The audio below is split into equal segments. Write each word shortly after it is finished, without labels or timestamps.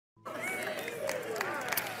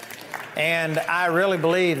And I really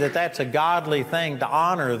believe that that's a godly thing to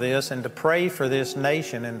honor this and to pray for this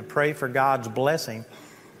nation and to pray for God's blessing.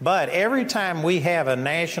 But every time we have a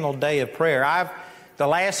national day of prayer, the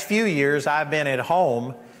last few years I've been at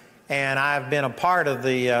home and I've been a part of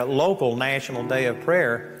the local National Day of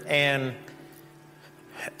Prayer. And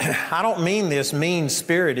I don't mean this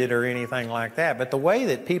mean-spirited or anything like that, but the way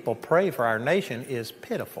that people pray for our nation is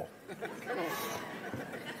pitiful.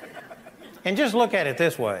 And just look at it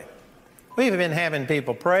this way. We've been having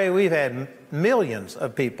people pray. We've had millions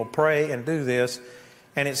of people pray and do this,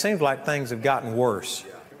 and it seems like things have gotten worse.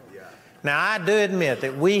 Now, I do admit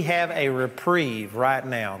that we have a reprieve right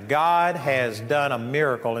now. God has done a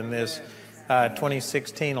miracle in this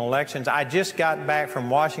 2016 elections. I just got back from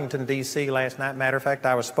Washington, D.C. last night. Matter of fact,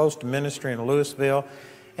 I was supposed to minister in Louisville,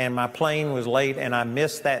 and my plane was late, and I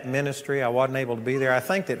missed that ministry. I wasn't able to be there. I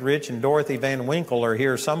think that Rich and Dorothy Van Winkle are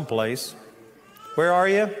here someplace. Where are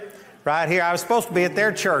you? Right here. I was supposed to be at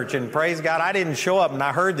their church, and praise God, I didn't show up, and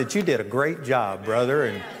I heard that you did a great job, brother,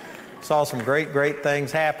 and saw some great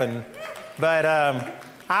things happen. But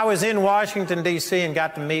I was in Washington, D.C., and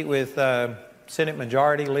got to meet with Senate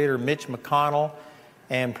Majority Leader Mitch McConnell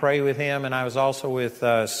and pray with him. And I was also with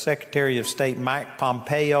Secretary of State Mike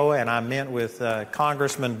Pompeo, and I met with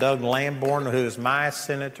Congressman Doug Lamborn, who is my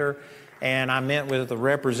senator, and I met with the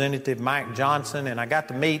Representative Mike Johnson, and I got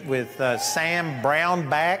to meet with Sam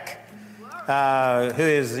Brownback, who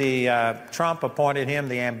is the, Trump appointed him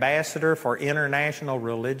the Ambassador for International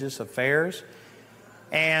Religious Affairs.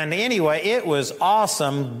 And anyway, it was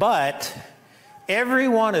awesome, but every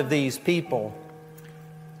one of these people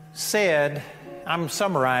said, I'm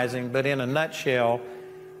summarizing, but in a nutshell,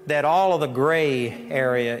 that all of the gray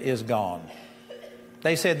area is gone.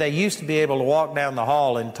 They said they used to be able to walk down the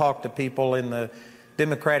hall and talk to people in the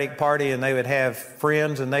Democratic Party, and they would have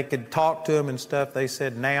friends and they could talk to them and stuff. They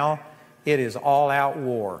said now it is all-out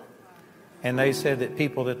war. And they said that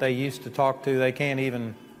people that they used to talk to, they can't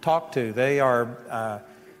even talk to. They are,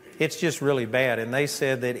 it's just really bad. And they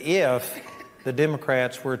said that if the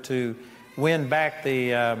Democrats were to win back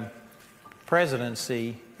the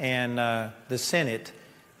presidency and the Senate,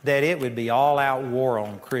 that it would be all-out war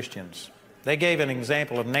on Christians. They gave an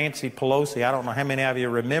example of Nancy Pelosi. I don't know how many of you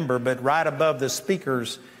remember, but right above the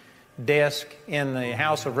Speaker's desk in the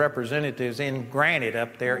House of Representatives in granite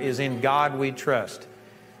up there is "In God We Trust."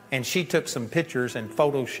 And she took some pictures and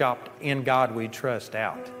photoshopped "In God We Trust"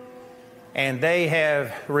 out. And they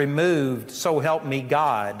have removed "So Help Me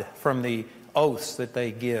God" from the oaths that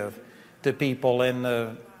they give to people. And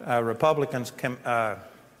the Republicans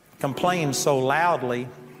complained so loudly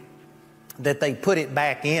that they put it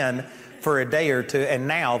back in for a day or two, and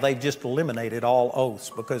now they've just eliminated all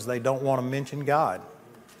oaths because they don't want to mention God.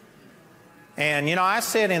 And you know, I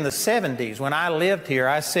said in the 70s when I lived here,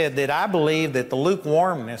 I said that I believe that the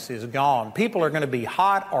lukewarmness is gone. People are going to be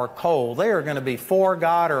hot or cold. They are going to be for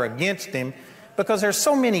God or against Him, because there's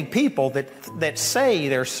so many people that say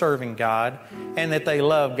they're serving God and that they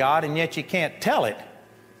love God, and yet you can't tell it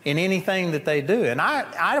in anything that they do. And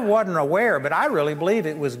I wasn't aware, but I really believe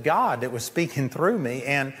it was God that was speaking through me.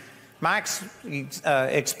 And my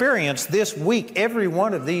experience this week, every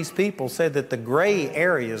one of these people said that the gray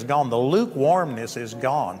area is gone. The lukewarmness is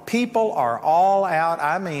gone. People are all out,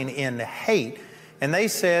 I mean, in hate. And they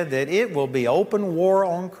said that it will be open war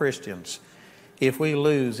on Christians if we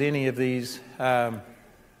lose any of these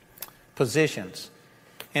positions.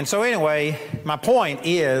 And so anyway, my point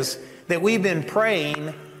is that we've been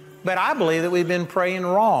praying, but I believe that we've been praying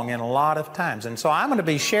wrong in a lot of times. And so I'm going to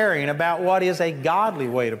be sharing about what is a godly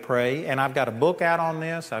way to pray. And I've got a book out on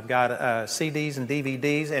this. I've got CDs and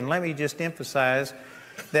DVDs. And let me just emphasize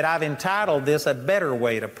that I've entitled this "A Better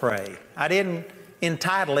Way to Pray." I didn't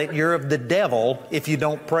entitle it "You're of the Devil if you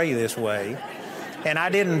don't pray this way." And I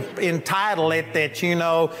didn't entitle it that, you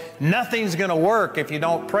know, nothing's going to work if you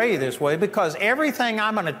don't pray this way, because everything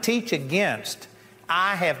I'm going to teach against,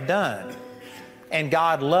 I have done. And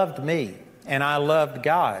God loved me, and I loved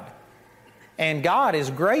God. And God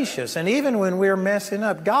is gracious, and even when we're messing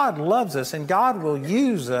up, God loves us, and God will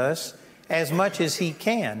use us as much as He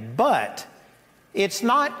can. But it's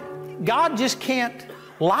not, God just can't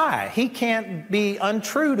lie. He can't be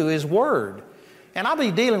untrue to His Word. And I'll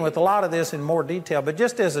be dealing with a lot of this in more detail, but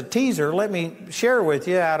just as a teaser, let me share with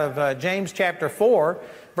you out of James chapter 4,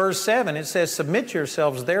 verse 7. It says, "Submit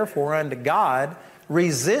yourselves therefore unto God,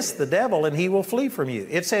 resist the devil, and he will flee from you."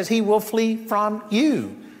 It says he will flee from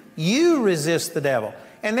you. You resist the devil.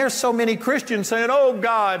 And there's so many Christians saying, "Oh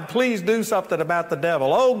God, please do something about the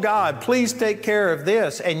devil. Oh God, please take care of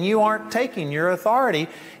this." And you aren't taking your authority.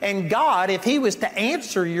 And God, if He was to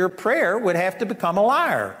answer your prayer, would have to become a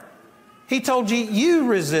liar. He told you, you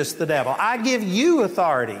resist the devil. I give you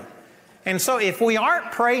authority. And so if we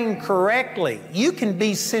aren't praying correctly, you can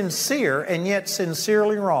be sincere and yet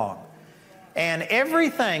sincerely wrong. And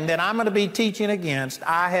everything that I'm going to be teaching against,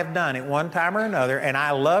 I have done at one time or another, and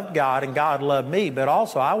I loved God and God loved me, but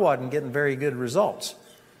also I wasn't getting very good results.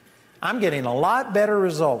 I'm getting a lot better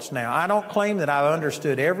results now. I don't claim that I've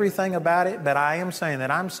understood everything about it, but I am saying that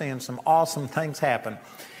I'm seeing some awesome things happen.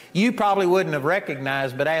 You probably wouldn't have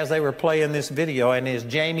recognized, but as they were playing this video, and as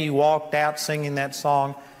Jamie walked out singing that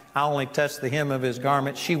song, I only touched the hem of his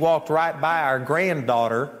garment, she walked right by our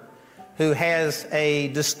granddaughter, who has a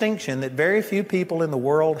distinction that very few people in the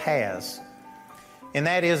world has. And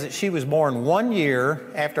that is that she was born 1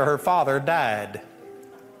 year after her father died.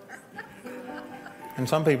 And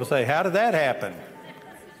some people say, how did that happen?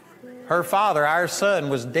 Her father, our son,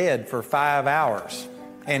 was dead for 5 hours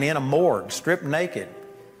and in a morgue, stripped naked,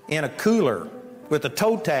 in a cooler with a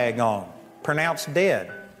toe tag on, pronounced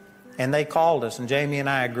dead. And they called us, and Jamie and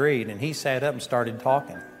I agreed, and he sat up and started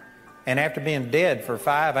talking. And after being dead for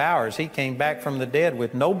 5 hours, he came back from the dead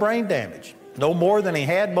with no brain damage, no more than he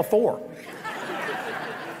had before.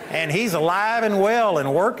 And he's alive and well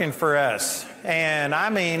and working for us. And I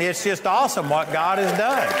mean, it's just awesome what God has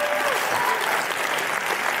done.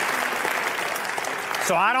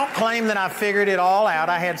 So I don't claim that I figured it all out.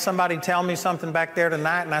 I had somebody tell me something back there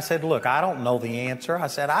tonight, and I said, look, I don't know the answer. I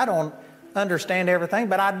said, I don't understand everything,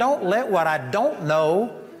 but I don't let what I don't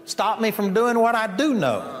know stop me from doing what I do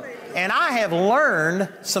know. And I have learned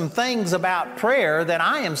some things about prayer that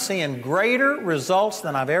I am seeing greater results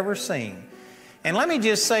than I've ever seen. And let me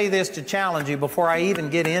just say this to challenge you before I even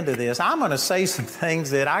get into this. I'm going to say some things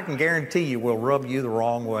that I can guarantee you will rub you the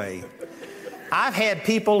wrong way. I've had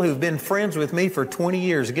people who've been friends with me for 20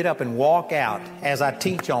 years get up and walk out as I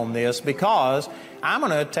teach on this because I'm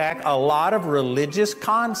going to attack a lot of religious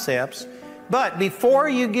concepts. But before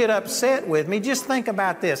you get upset with me, just think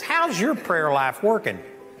about this. How's your prayer life working?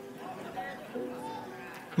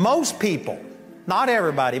 Most people, not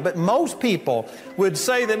everybody, but most people would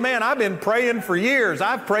say that, man, I've been praying for years.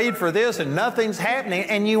 I've prayed for this and nothing's happening.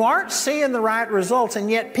 And you aren't seeing the right results. And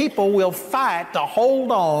yet people will fight to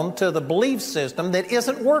hold on to the belief system that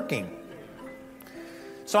isn't working.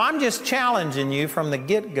 So I'm just challenging you from the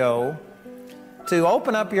get-go to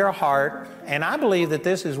open up your heart. And I believe that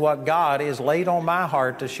this is what God has laid on my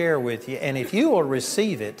heart to share with you. And if you will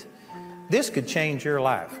receive it, this could change your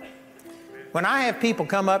life. When I have people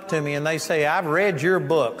come up to me and they say, I've read your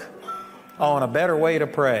book on a better way to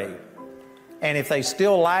pray, and if they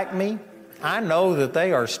still like me, I know that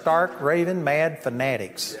they are stark, raving, mad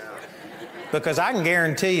fanatics. Because I can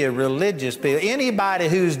guarantee you, religious people, anybody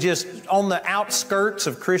who's just on the outskirts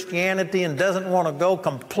of Christianity and doesn't want to go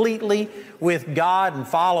completely with God and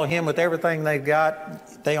follow Him with everything they've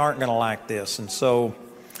got, they aren't going to like this. And so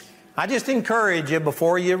I just encourage you,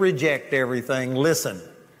 before you reject everything, listen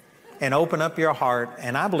and open up your heart,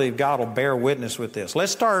 and I believe God will bear witness with this.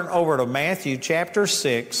 Let's start over to Matthew chapter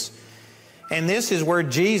 6, and this is where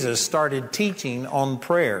Jesus started teaching on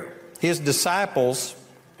prayer. His disciples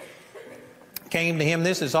came to Him.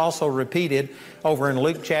 This is also repeated over in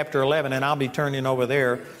Luke chapter 11, and I'll be turning over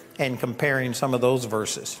there and comparing some of those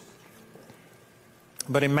verses.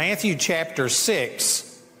 But in Matthew chapter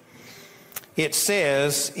 6, it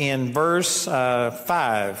says in verse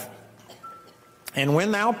 5, and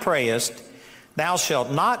when thou prayest, thou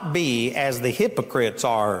shalt not be as the hypocrites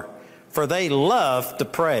are, for they love to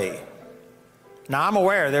pray. Now, I'm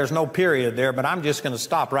aware there's no period there, but I'm just going to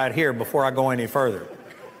stop right here before I go any further.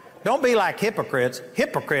 Don't be like hypocrites.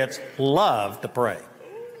 Hypocrites love to pray.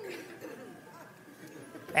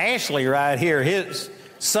 Ashley right here, his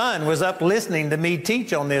son was up listening to me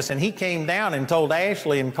teach on this, and he came down and told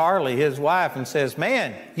Ashley and Carly, his wife, and says,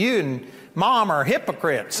 man, you and Mom are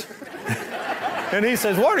hypocrites. And he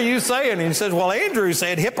says, what are you saying? And he says, well, Andrew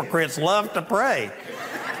said hypocrites love to pray.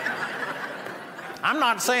 I'm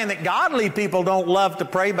not saying that godly people don't love to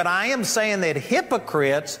pray, but I am saying that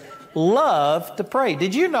hypocrites love to pray.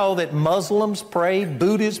 Did you know that Muslims pray,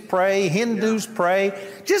 Buddhists pray, Hindus pray?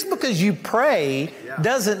 Just because you pray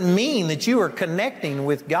doesn't mean that you are connecting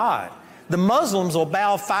with God. The Muslims will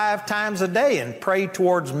bow 5 times a day and pray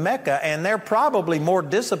towards Mecca, and they're probably more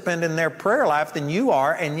disciplined in their prayer life than you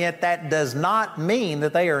are, and yet that does not mean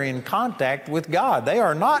that they are in contact with God. They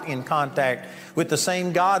are not in contact with the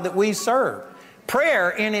same God that we serve.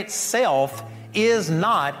 Prayer in itself is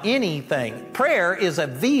not anything. Prayer is a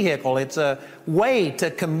vehicle. It's a way to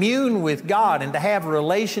commune with God and to have a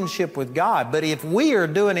relationship with God. But if we are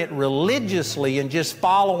doing it religiously and just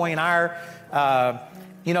following our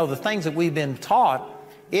the things that we've been taught,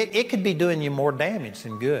 it could be doing you more damage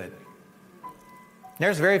than good.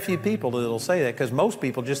 There's very few people that will say that, because most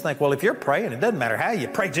people just think, well, if you're praying, it doesn't matter how you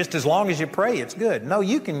pray, just as long as you pray, it's good. No,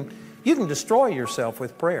 you can destroy yourself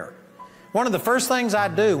with prayer. One of the first things I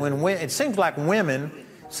do it seems like women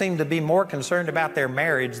seem to be more concerned about their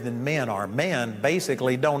marriage than men are. Men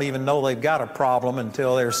basically don't even know they've got a problem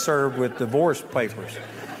until they're served with divorce papers.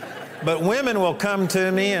 But women will come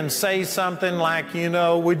to me and say something like,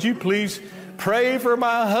 would you please pray for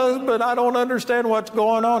my husband? I don't understand what's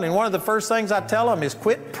going on. And one of the first things I tell them is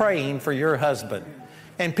quit praying for your husband.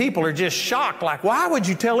 And people are just shocked, like, why would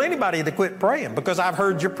you tell anybody to quit praying? Because I've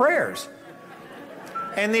heard your prayers.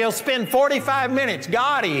 And they'll spend 45 minutes.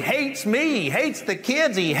 God, he hates me. He hates the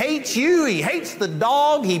kids. He hates you. He hates the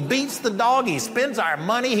dog. He beats the dog. He spends our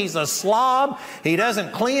money. He's a slob. He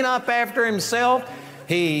doesn't clean up after himself.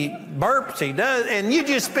 He burps. He does. And you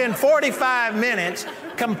just spend 45 minutes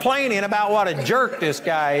complaining about what a jerk this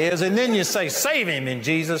guy is. And then you say, save him in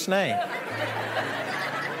Jesus' name.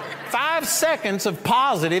 5 seconds of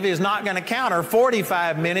positive is not going to counter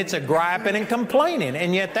 45 minutes of griping and complaining.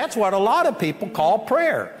 And yet that's what a lot of people call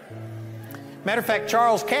prayer. Matter of fact,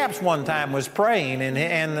 Charles Capps one time was praying,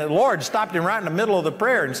 and the Lord stopped him right in the middle of the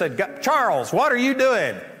prayer and said, Charles, what are you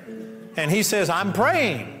doing? And he says, I'm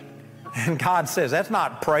praying. And God says, that's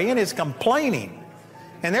not praying, it's complaining.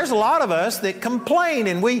 And there's a lot of us that complain,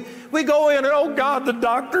 and we go in and, oh God, the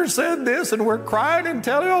doctor said this, and we're crying and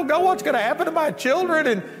telling, oh God, what's going to happen to my children?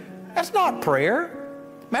 And that's not prayer.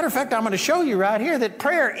 Matter of fact, I'm going to show you right here that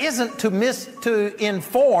prayer isn't to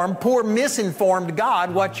inform poor misinformed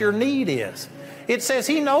God what your need is. It says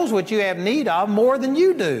He knows what you have need of more than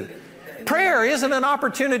you do. Prayer isn't an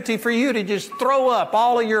opportunity for you to just throw up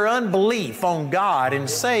all of your unbelief on God and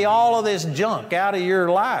say all of this junk out of your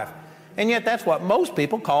life. And yet that's what most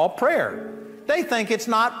people call prayer. They think it's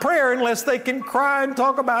not prayer unless they can cry and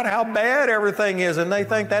talk about how bad everything is, and they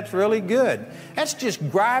think that's really good. That's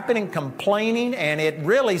just griping and complaining, and it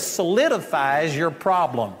really solidifies your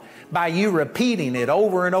problem by you repeating it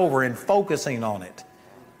over and over and focusing on it.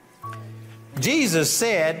 Jesus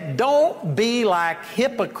said, don't be like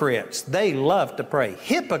hypocrites. They love to pray.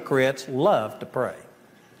 Hypocrites love to pray.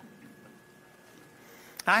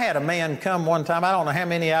 I had a man come one time. I don't know how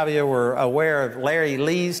many of you were aware of Larry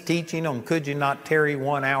Lee's teaching on Could You Not Tarry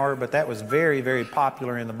 1 Hour, but that was very, very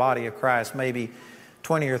popular in the body of Christ maybe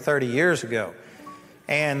 20 or 30 years ago.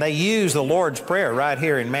 And they use the Lord's Prayer right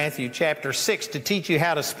here in Matthew chapter 6 to teach you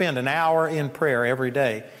how to spend an hour in prayer every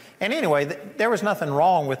day. And anyway, there was nothing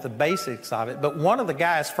wrong with the basics of it, but one of the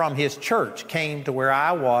guys from his church came to where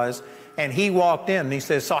I was, and he walked in and he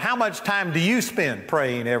says, so how much time do you spend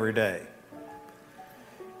praying every day?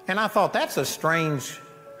 And I thought, that's a strange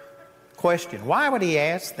question. Why would he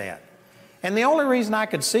ask that? And the only reason I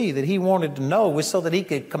could see that he wanted to know was so that he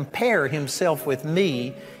could compare himself with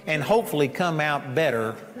me and hopefully come out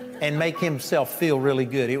better and make himself feel really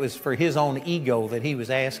good. It was for his own ego that he was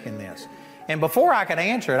asking this. And before I could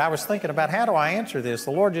answer it, I was thinking about, how do I answer this?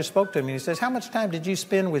 The Lord just spoke to me and He says, how much time did you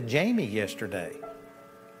spend with Jamie yesterday?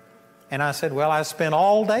 And I said, well, I spent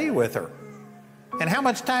all day with her. And how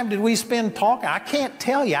much time did we spend talking? I can't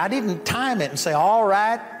tell you. I didn't time it and say, all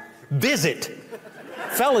right, visit,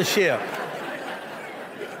 fellowship.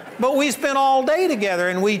 But we spent all day together,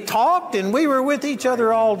 and we talked, and we were with each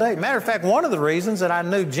other all day. Matter of fact, one of the reasons that I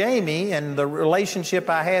knew Jamie and the relationship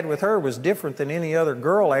I had with her was different than any other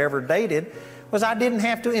girl I ever dated was I didn't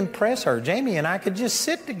have to impress her. Jamie and I could just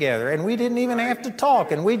sit together, and we didn't even have to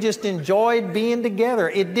talk, and we just enjoyed being together.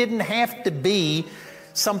 It didn't have to be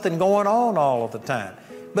something going on all of the time.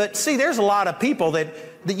 But see, there's a lot of people that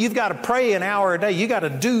you've got to pray an hour a day. You got to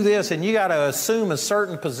do this, and you got to assume a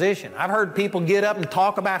certain position. I've heard people get up and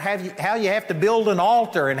talk about how you have to build an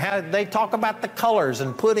altar, and how they talk about the colors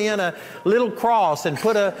and put in a little cross and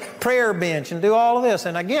put a prayer bench and do all of this.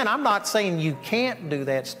 And again, I'm not saying you can't do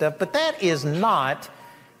that stuff, but that is not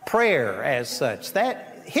prayer as such.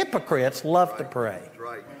 That hypocrites love to pray.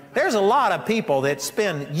 There's a lot of people that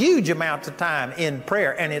spend huge amounts of time in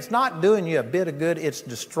prayer, and it's not doing you a bit of good, it's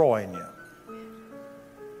destroying you.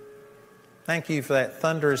 Thank you for that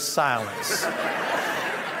thunderous silence.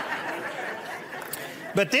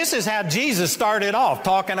 But this is how Jesus started off,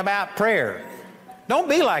 talking about prayer. Don't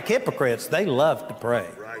be like hypocrites. They love to pray.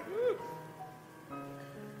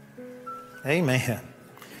 Amen.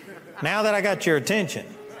 Now that I got your attention,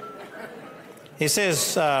 he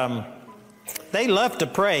says, they love to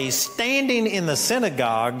pray, standing in the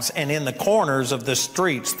synagogues and in the corners of the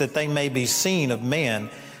streets, that they may be seen of men.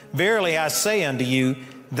 Verily I say unto you,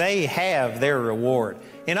 they have their reward.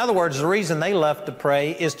 In other words, the reason they love to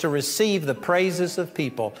pray is to receive the praises of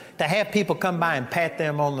people, to have people come by and pat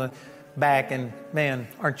them on back and, man,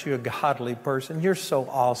 aren't you a godly person? You're so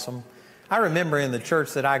awesome. I remember in the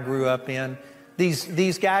church that I grew up in,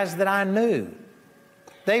 these guys that I knew,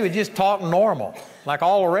 they would just talk normal, like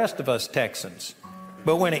all the rest of us Texans.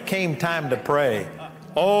 But when it came time to pray,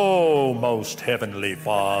 "Oh, most heavenly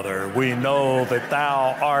Father, we know that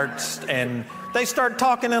thou art," and they start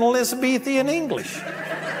talking in Elizabethan English.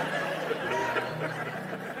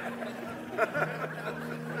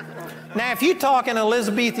 Now, if you talk in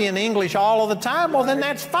Elizabethan English all of the time, well, then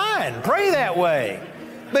that's fine. Pray that way.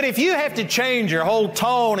 But if you have to change your whole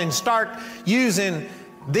tone and start using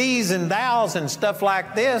these and thous and stuff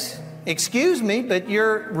like this, excuse me, but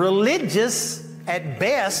you're religious at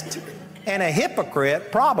best and a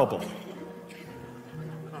hypocrite probably.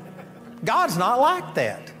 God's not like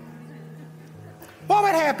that. What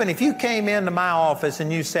would happen if you came into my office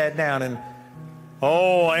and you sat down and,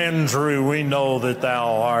 "Oh, Andrew, we know that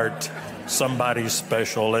thou art somebody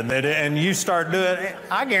special," and you start doing it?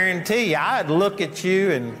 I guarantee you, I'd look at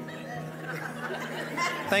you and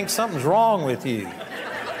think something's wrong with you.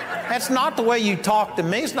 That's not the way you talk to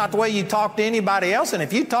me. It's not the way you talk to anybody else. And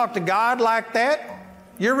if you talk to God like that,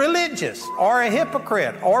 you're religious or a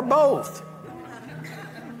hypocrite or both.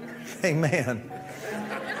 Amen.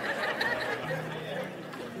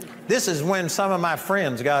 This is when some of my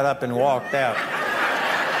friends got up and walked out.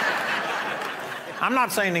 I'm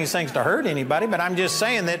not saying these things to hurt anybody, but I'm just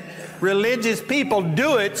saying that religious people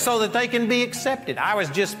do it so that they can be accepted. I was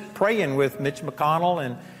just praying with Mitch McConnell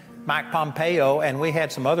and Mike Pompeo, and we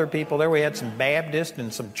had some other people there. We had some Baptists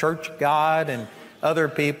and some Church of God and other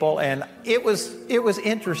people, and it was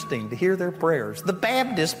interesting to hear their prayers. The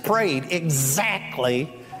Baptists prayed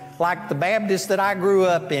exactly like the Baptists that I grew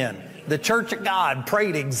up in. The Church of God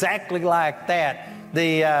prayed exactly like that.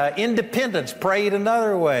 The Independents prayed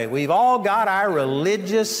another way. We've all got our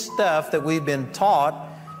religious stuff that we've been taught,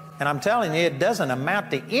 and I'm telling you, it doesn't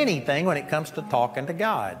amount to anything when it comes to talking to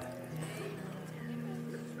God.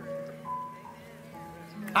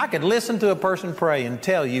 I could listen to a person pray and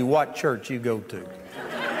tell you what church you go to.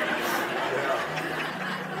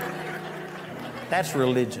 That's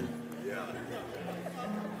religion.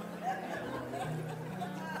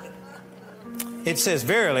 It says,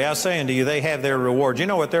 "Verily, I say unto you, they have their reward." You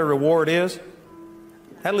know what their reward is?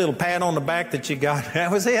 That little pat on the back that you got,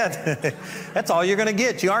 that was it. That's all you're going to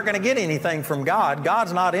get. You aren't going to get anything from God.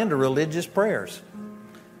 God's not into religious prayers.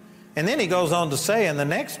 And then he goes on to say in the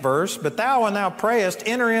next verse, "But thou, when thou prayest,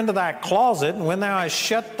 enter into thy closet, and when thou hast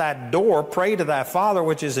shut thy door, pray to thy Father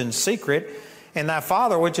which is in secret, and thy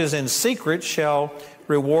Father which is in secret shall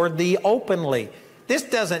reward thee openly." This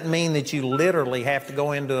doesn't mean that you literally have to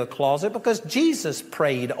go into a closet, because Jesus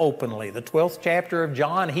prayed openly. The 12th chapter of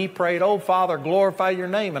John, he prayed, "Oh, Father, glorify your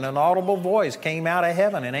name." And an audible voice came out of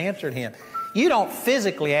heaven and answered him. You don't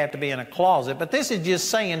physically have to be in a closet, but this is just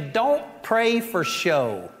saying, don't pray for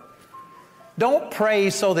show. Don't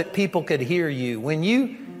pray so that people could hear you. When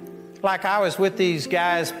you, like I was with these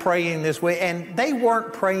guys praying this way, and they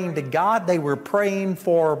weren't praying to God, they were praying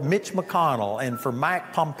for Mitch McConnell and for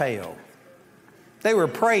Mike Pompeo. They were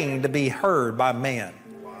praying to be heard by men.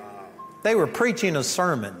 They were preaching a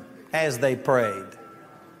sermon as they prayed.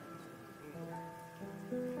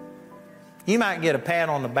 You might get a pat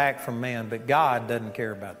on the back from man, but God doesn't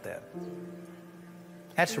care about that.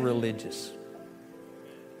 That's religious.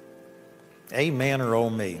 Amen or oh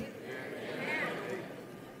me.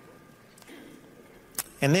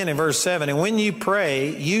 And then in verse 7, "And when you pray,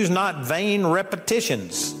 use not vain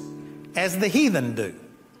repetitions, as the heathen do."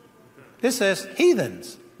 This says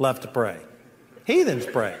heathens love to pray. Heathens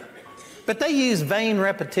pray. But they use vain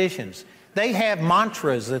repetitions. They have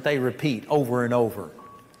mantras that they repeat over and over.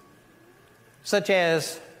 Such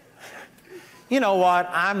as, "You know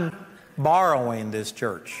what, I'm borrowing this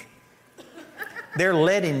church. They're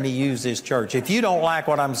letting me use this church. If you don't like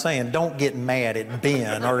what I'm saying, don't get mad at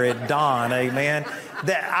Ben or at Don." Amen.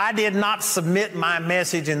 That I did not submit my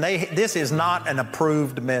message, and this is not an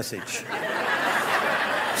approved message.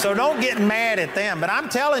 So don't get mad at them. But I'm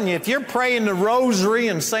telling you, if you're praying the rosary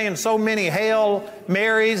and saying so many Hail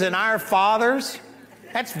Marys and Our Fathers,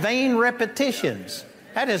 that's vain repetitions.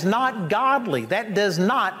 That is not godly. That does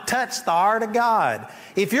not touch the heart of God.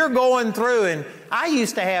 If you're going through, and I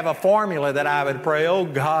used to have a formula that I would pray, "Oh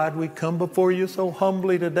God, we come before you so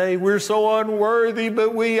humbly today. We're so unworthy,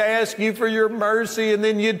 but we ask you for your mercy." And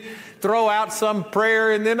then you'd throw out some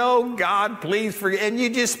prayer, and then, "Oh God, please forgive." And you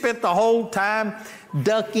just spent the whole time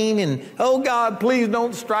ducking and, "Oh God, please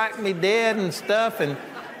don't strike me dead," and stuff. And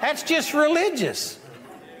that's just religious.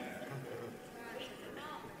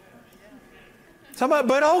 Somebody,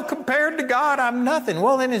 but oh, compared to God, I'm nothing.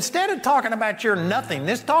 Well, then instead of talking about your nothing,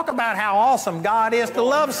 let's talk about how awesome God is to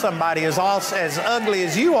love somebody as ugly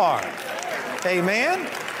as you are. Amen?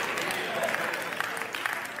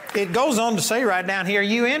 It goes on to say right down here,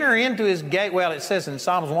 you enter into his gate, well, it says in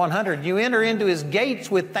Psalms 100, you enter into his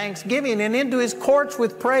gates with thanksgiving and into his courts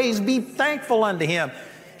with praise. Be thankful unto him.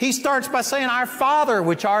 He starts by saying, our Father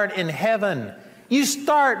which art in heaven. You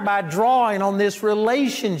start by drawing on this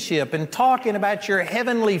relationship and talking about your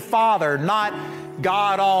heavenly Father, not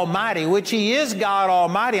God Almighty, which he is God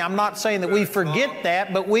Almighty. I'm not saying that we forget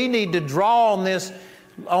that, but we need to draw on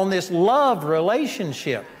this love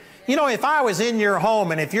relationship. You know, if I was in your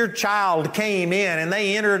home and if your child came in and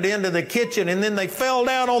they entered into the kitchen and then they fell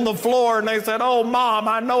down on the floor and they said, oh, Mom,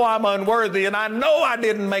 I know I'm unworthy and I know I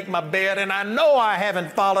didn't make my bed and I know I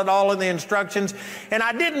haven't followed all of the instructions and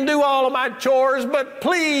I didn't do all of my chores, but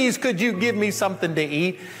please could you give me something to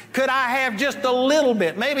eat? Could I have just a little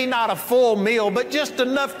bit, maybe not a full meal, but just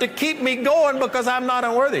enough to keep me going because I'm not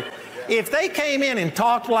unworthy? If they came in and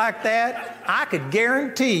talked like that, I could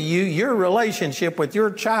guarantee you your relationship with your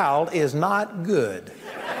child is not good.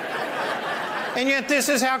 And yet this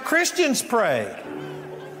is how Christians pray.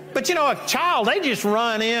 But you know, a child, they just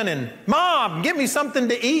run in and, Mom, give me something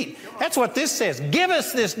to eat. That's what this says. Give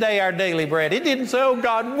us this day our daily bread. It didn't say, oh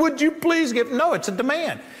God, would you please give? No, it's a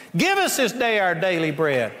demand. Give us this day our daily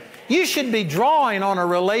bread. You should be drawing on a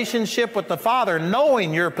relationship with the Father,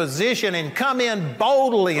 knowing your position, and come in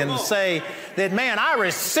boldly and say that, man, I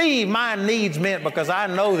receive my needs met because I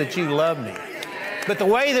know that you love me. But the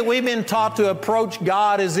way that we've been taught to approach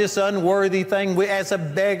God is this unworthy thing. As a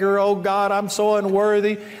beggar, oh God, I'm so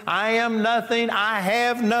unworthy. I am nothing. I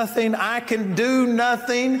have nothing. I can do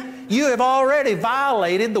nothing. You have already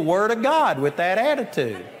violated the Word of God with that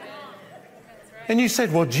attitude. And you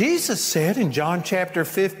said, well, Jesus said in John chapter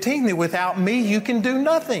 15 that without me you can do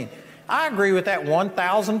nothing. I agree with that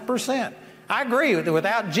 1,000%. I agree with that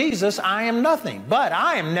without Jesus I am nothing. But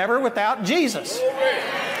I am never without Jesus.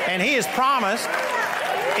 And he has promised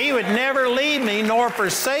he would never leave me nor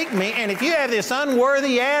forsake me. And if you have this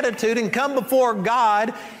unworthy attitude and come before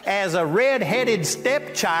God as a red-headed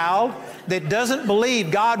stepchild that doesn't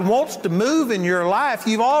believe God wants to move in your life,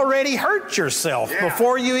 you've already hurt yourself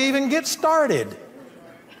before you even get started.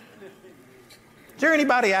 Is there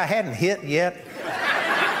anybody I hadn't hit yet?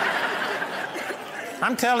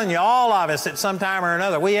 I'm telling you, all of us at some time or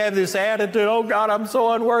another, we have this attitude, oh God, I'm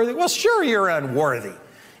so unworthy. Well, sure you're unworthy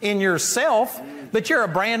in yourself, but you're a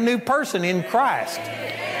brand new person in Christ.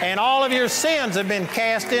 And all of your sins have been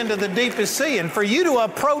cast into the deepest sea. And for you to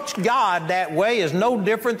approach God that way is no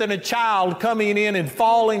different than a child coming in and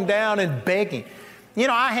falling down and begging. You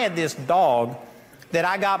know, I had this dog that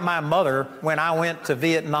I got my mother when I went to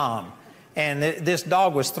Vietnam. And this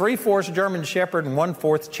dog was 3/4 German Shepherd and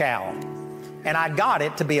 1/4 Chow. And I got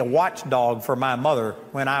it to be a watchdog for my mother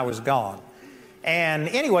when I was gone. And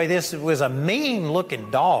anyway, this was a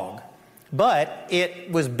mean-looking dog. But it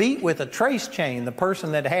was beat with a trace chain, the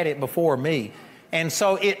person that had it before me. And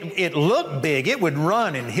so it looked big. It would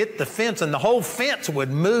run and hit the fence, and the whole fence would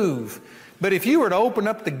move. But if you were to open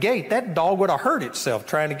up the gate, that dog would have hurt itself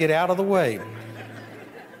trying to get out of the way.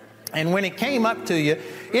 And when it came up to you,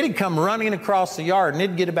 it'd come running across the yard, and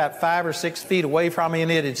it'd get about 5 or 6 feet away from me, and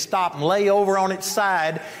it'd stop and lay over on its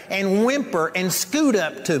side and whimper and scoot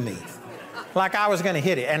up to me, like I was going to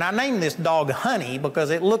hit it. And I named this dog Honey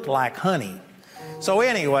because it looked like honey. So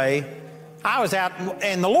anyway, I was out,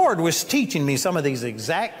 and the Lord was teaching me some of these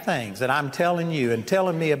exact things that I'm telling you and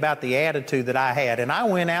telling me about the attitude that I had. And I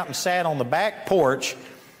went out and sat on the back porch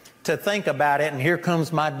to think about it, and here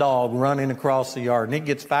comes my dog running across the yard, and it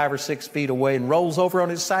gets 5 or 6 feet away and rolls over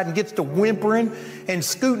on its side and gets to whimpering and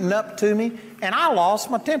scooting up to me, and I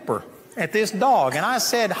lost my temper at this dog. And I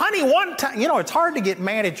said, Honey, one time, you know, it's hard to get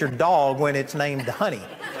mad at your dog when it's named Honey.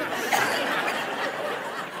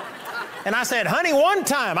 And I said, Honey, one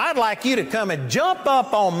time I'd like you to come and jump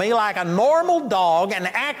up on me like a normal dog and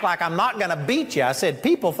act like I'm not going to beat you. I said,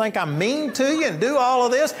 people think I'm mean to you and do all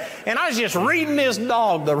of this. And I was just reading this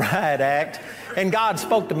dog the right act. And God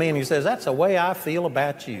spoke to me and he says, that's the way I feel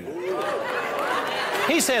about you.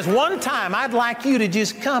 He says, one time I'd like you to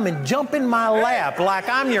just come and jump in my lap like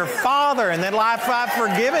I'm your father and that life I've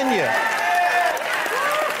forgiven you.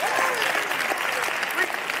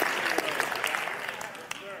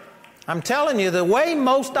 I'm telling you, the way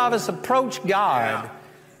most of us approach God,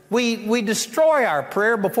 we destroy our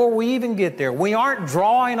prayer before we even get there. We aren't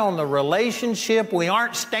drawing on the relationship. We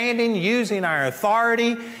aren't standing using our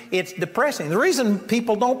authority. It's depressing. The reason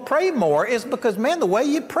people don't pray more is because, man, the way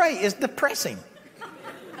you pray is depressing.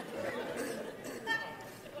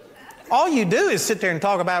 All you do is sit there and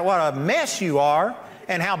talk about what a mess you are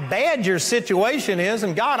and how bad your situation is,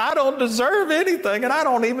 and God, I don't deserve anything, and I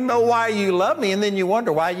don't even know why you love me, and then you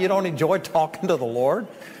wonder why you don't enjoy talking to the Lord.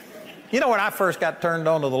 You know, when I first got turned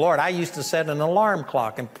on to the Lord, I used to set an alarm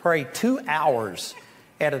clock and pray 2 hours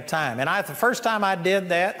at a time. And the first time I did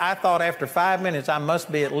that, I thought after 5 minutes I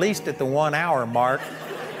must be at least at the 1 hour mark.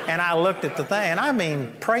 And I looked at the thing, and I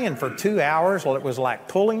mean, praying for 2 hours, well, it was like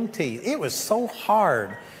pulling teeth. It was so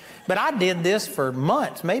hard. But I did this for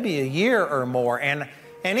months, maybe a year or more. And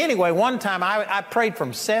anyway, one time I prayed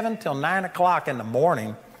from 7 till 9 o'clock in the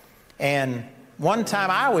morning. And one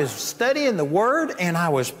time I was studying the Word and I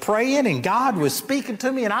was praying and God was speaking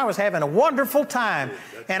to me and I was having a wonderful time.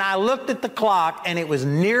 And I looked at the clock and it was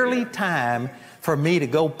nearly time for me to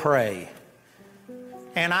go pray.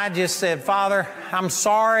 And I just said, Father, I'm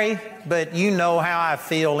sorry, but you know how I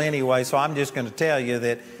feel anyway, so I'm just going to tell you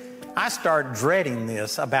that I start dreading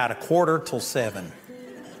this about 6:45.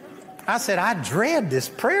 I said, I dread this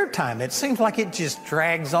prayer time. It seems like it just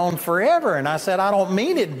drags on forever. And I said, I don't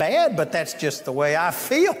mean it bad, but that's just the way I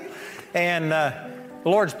feel. And the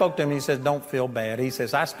Lord spoke to him. He says, don't feel bad. He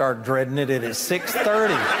says, I start dreading it at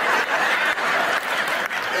 6:30.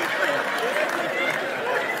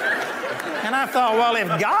 And I thought, well,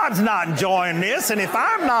 if God's not enjoying this, and if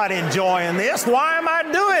I'm not enjoying this, why am I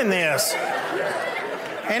doing this?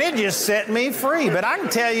 And it just set me free. But I can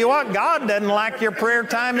tell you what, God doesn't like your prayer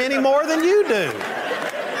time any more than you do.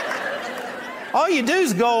 All you do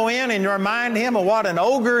is go in and remind him of what an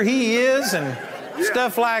ogre he is and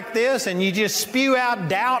stuff like this, and you just spew out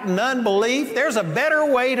doubt and unbelief. There's a better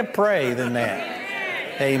way to pray than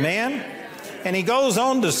that. Amen? And he goes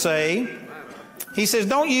on to say, he says,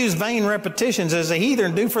 don't use vain repetitions as the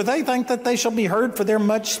heathen do, for they think that they shall be heard for their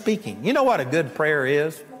much speaking. You know what a good prayer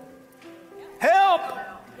is? Help!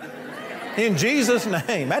 In Jesus'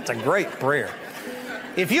 name. That's a great prayer.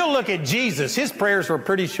 If you look at Jesus, his prayers were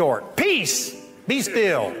pretty short. Peace, be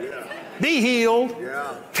still, be healed,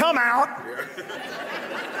 come out.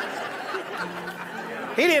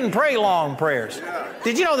 He didn't pray long prayers.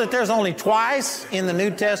 Did you know that there's only twice in the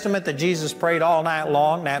New Testament that Jesus prayed all night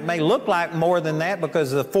long? Now, it may look like more than that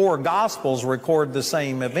because the 4 Gospels record the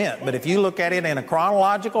same event. But if you look at it in a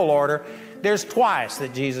chronological order, there's twice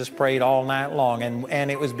that Jesus prayed all night long.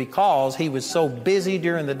 And it was because he was so busy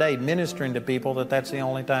during the day ministering to people that that's the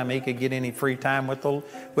only time he could get any free time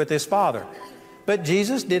with his Father. But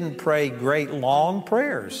Jesus didn't pray great long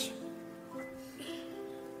prayers.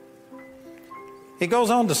 It goes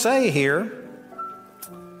on to say here,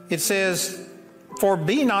 it says, for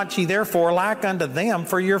be not ye therefore like unto them,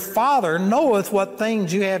 for your Father knoweth what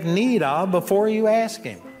things you have need of before you ask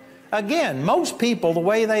him. Again, most people, the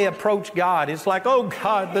way they approach God, it's like, oh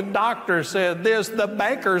God, the doctor said this, the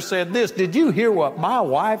banker said this. Did you hear what my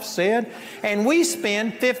wife said? And we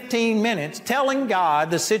spend 15 minutes telling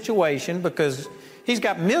God the situation because he's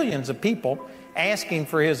got millions of people asking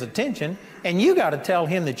for his attention, and you got to tell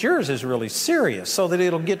him that yours is really serious so that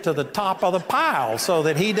it'll get to the top of the pile so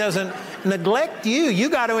that he doesn't neglect you. You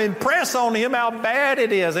got to impress on him how bad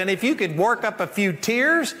it is. And if you could work up a few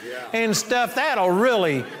tears and stuff, that'll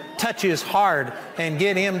really touch his heart and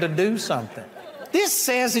get him to do something. This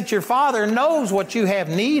says that your Father knows what you have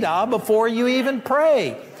need of before you even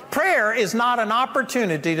pray. Prayer is not an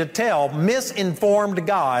opportunity to tell misinformed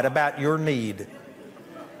God about your need.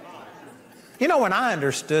 You know, when I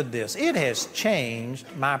understood this, it has changed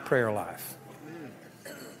my prayer life.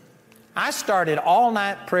 I started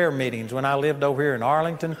all-night prayer meetings when I lived over here in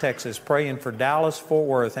Arlington, Texas, praying for Dallas, Fort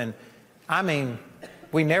Worth, and I mean,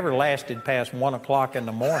 we never lasted past 1 o'clock in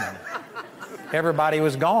the morning. Everybody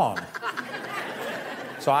was gone.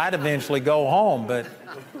 So I'd eventually go home, but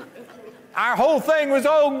our whole thing was,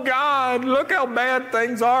 oh God, look how bad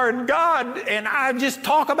things are, and I just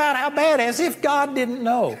talk about how bad as if God didn't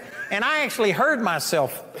know. And I actually heard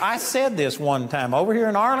myself. I said this one time over here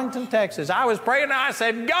in Arlington, Texas. I was praying and I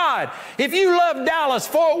said, God, if you love Dallas,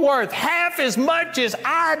 Fort Worth half as much as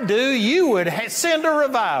I do, you would send a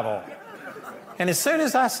revival. And as soon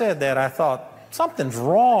as I said that, I thought, something's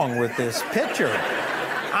wrong with this picture.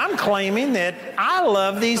 I'm claiming that I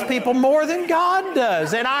love these people more than God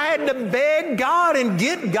does. And I had to beg God and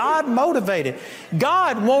get God motivated.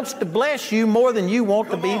 God wants to bless you more than you want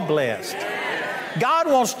to be blessed.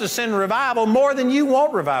 God wants to send revival more than you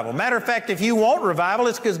want revival. Matter of fact, if you want revival,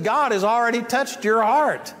 it's because God has already touched your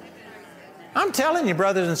heart. I'm telling you,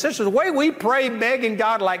 brothers and sisters, the way we pray begging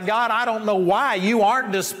God like, God, I don't know why you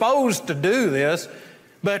aren't disposed to do this,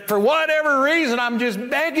 but for whatever reason, I'm just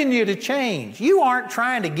begging you to change. You aren't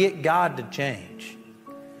trying to get God to change.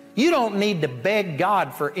 You don't need to beg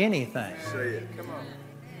God for anything. Say it. Come on.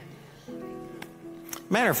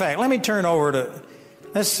 Matter of fact, let me turn over to,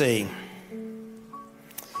 let's see.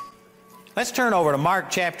 Let's turn over to Mark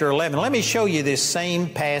chapter 11. Let me show you this same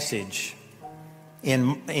passage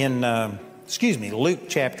in Luke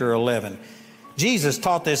chapter 11. Jesus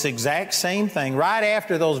taught this exact same thing. Right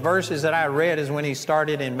after those verses that I read is when he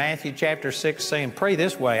started in Matthew chapter 6 saying, pray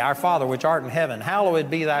this way, our Father which art in heaven, hallowed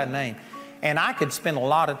be thy name. And I could spend a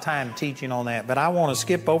lot of time teaching on that, but I want to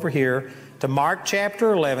skip over here to Mark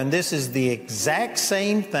chapter 11. This is the exact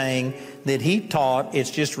same thing that he taught. It's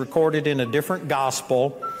just recorded in a different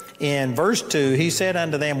gospel. In verse 2, he said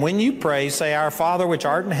unto them, when you pray, say, our Father which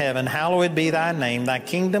art in heaven, hallowed be thy name, thy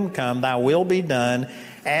kingdom come, thy will be done,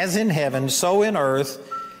 as in heaven, so in earth.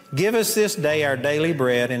 Give us this day our daily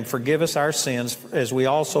bread, and forgive us our sins, as we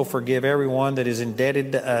also forgive everyone that is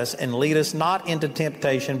indebted to us. And lead us not into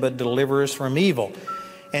temptation, but deliver us from evil.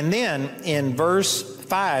 And then in verse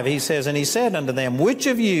 5, he says, and he said unto them, which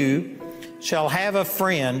of you shall have a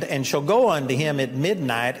friend, and shall go unto him at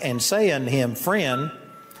midnight, and say unto him, friend,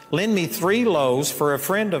 lend me 3 loaves, for a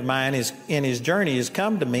friend of mine is in his journey is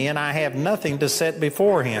come to me, and I have nothing to set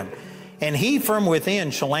before him. And he from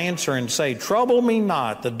within shall answer and say, trouble me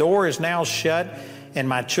not, the door is now shut, and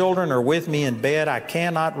my children are with me in bed, I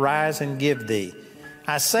cannot rise and give thee.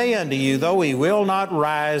 I say unto you, though he will not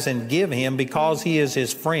rise and give him because he is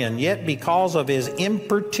his friend, yet because of his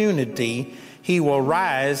importunity he will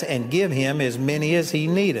rise and give him as many as he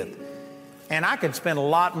needeth. And I could spend a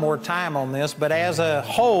lot more time on this, but as a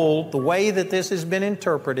whole, the way that this has been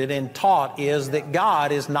interpreted and taught is that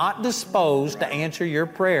God is not disposed to answer your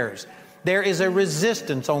prayers. There is a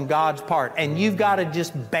resistance on God's part, and you've got to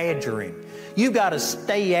just badger him. You've got to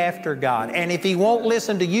stay after God. And if he won't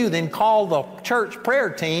listen to you, then call the church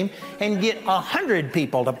prayer team and get 100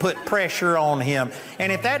 people to put pressure on him.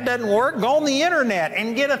 And if that doesn't work, go on the internet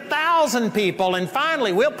and get 1,000 people. And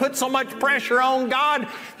finally, we'll put so much pressure on God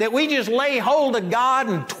that we just lay hold of God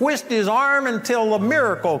and twist his arm until the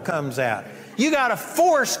miracle comes out. You got to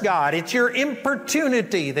force God. It's your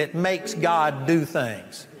importunity that makes God do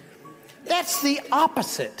things. That's the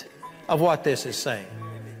opposite of what this is saying.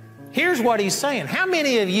 Here's what he's saying. How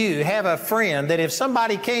many of you have a friend that if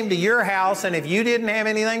somebody came to your house and if you didn't have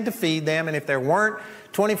anything to feed them, and if there weren't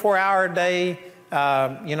 24-hour-a-day,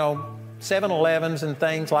 7-Elevens and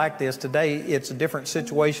things like this, today it's a different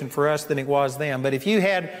situation for us than it was then. But if you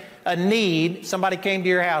had a need, somebody came to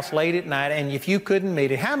your house late at night, and if you couldn't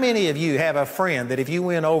meet it, how many of you have a friend that if you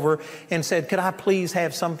went over and said, could I please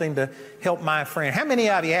have something to help my friend? How many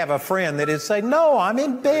of you have a friend that would say, no, I'm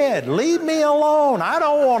in bed, leave me alone, I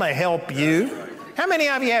don't want to help you? How many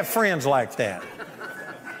of you have friends like that?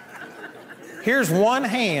 Here's one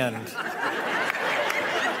hand.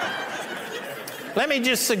 Let me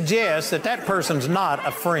just suggest that that person's not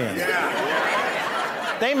a friend.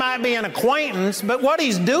 They might be an acquaintance, but what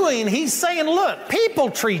he's doing, he's saying, look,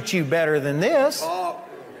 people treat you better than this.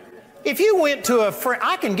 If you went to a friend,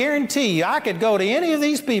 I can guarantee you, I could go to any of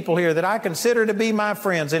these people here that I consider to be my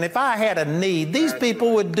friends, and if I had a need, these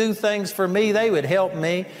people would do things for me. They would help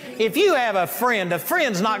me. If you have a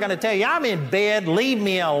friend's not going to tell you, I'm in bed, leave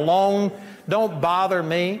me alone, don't bother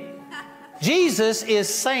me. Jesus is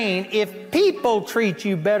saying, if people treat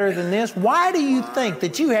you better than this, why do you think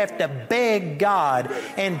that you have to beg God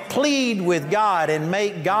and plead with God and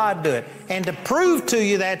make God do it? And to prove to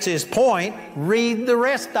you that's his point, read the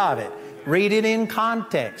rest of it. Read it in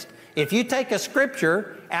context. If you take a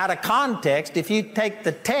scripture out of context, if you take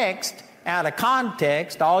the text out of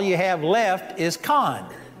context, all you have left is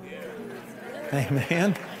con.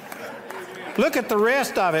 Amen. Look at the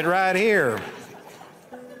rest of it right here.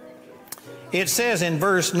 It says in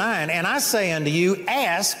verse 9, and I say unto you,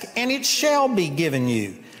 ask, and it shall be given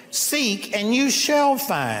you. Seek, and you shall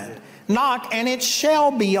find. Knock, and it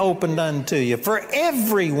shall be opened unto you. For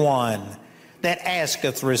everyone that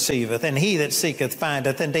asketh receiveth, and he that seeketh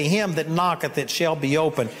findeth, and to him that knocketh it shall be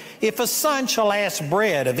opened. If a son shall ask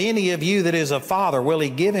bread of any of you that is a father, will he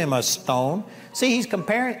give him a stone? See, he's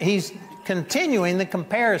continuing the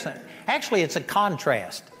comparison. Actually, it's a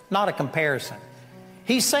contrast, not a comparison.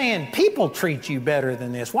 He's saying people treat you better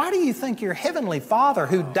than this. Why do you think your heavenly Father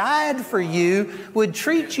who died for you would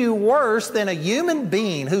treat you worse than a human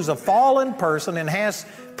being who's a fallen person and has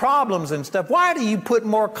problems and stuff? Why do you put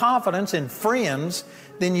more confidence in friends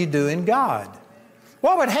than you do in God?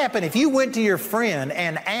 What would happen if you went to your friend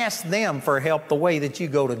and asked them for help the way that you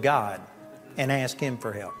go to God and ask him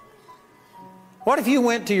for help? What if you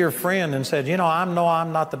went to your friend and said, I'm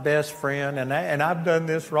not the best friend, and I've done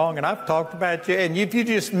this wrong, and I've talked about you, and if you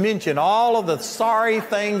just mention all of the sorry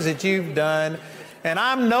things that you've done, and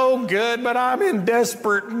I'm no good, but I'm in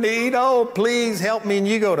desperate need. Oh, please help me. And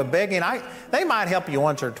you go to begging. They might help you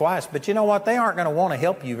once or twice, but you know what? They aren't going to want to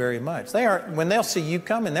help you very much. When they'll see you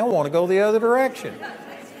coming, they'll want to go the other direction.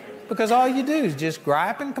 Because all you do is just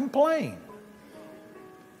gripe and complain.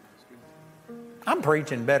 I'm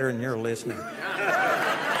preaching better than you're listening.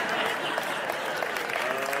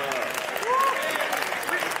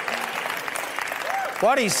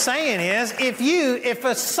 What he's saying is, if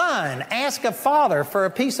a son asks a father for a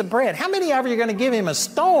piece of bread, how many of you are going to give him a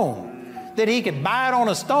stone that he could bite on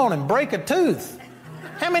a stone and break a tooth?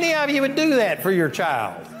 How many of you would do that for your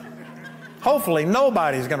child? Hopefully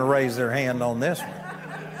nobody's going to raise their hand on this one.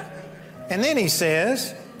 And then he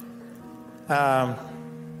says,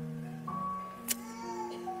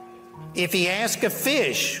 if he asks a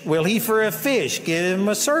fish, will he for a fish give him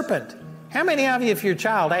a serpent? How many of you, if your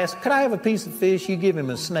child asks, could I have a piece of fish, you give him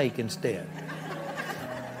a snake instead?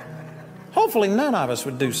 Hopefully none of us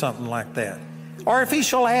would do something like that. Or if he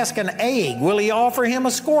shall ask an egg, will he offer him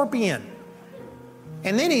a scorpion?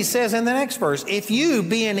 And then he says in the next verse, if you,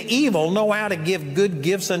 being evil, know how to give good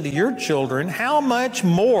gifts unto your children, how much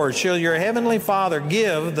more shall your heavenly Father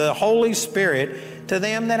give the Holy Spirit to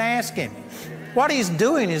them that ask him? What he's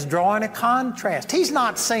doing is drawing a contrast. He's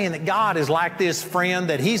not saying that God is like this friend,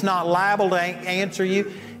 that he's not liable to answer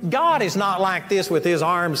you. God is not like this with his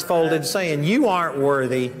arms folded saying, you aren't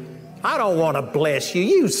worthy. I don't want to bless you.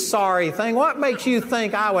 You sorry thing. What makes you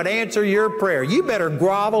think I would answer your prayer? You better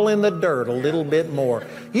grovel in the dirt a little bit more.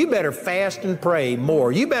 You better fast and pray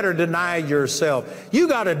more. You better deny yourself. You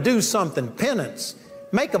got to do something. Penance.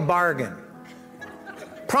 Make a bargain.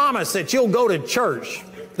 Promise that you'll go to church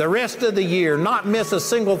the rest of the year, not miss a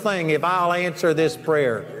single thing if I'll answer this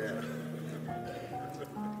prayer.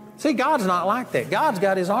 See, God's not like that. God's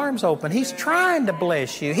got his arms open. He's trying to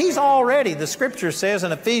bless you. He's already, the scripture says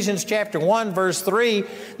in Ephesians chapter 1 verse 3,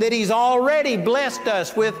 that he's already blessed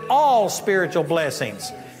us with all spiritual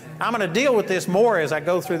blessings. I'm going to deal with this more as I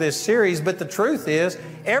go through this series, but the truth is,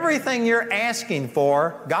 everything you're asking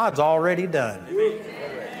for, God's already done.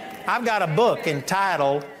 I've got a book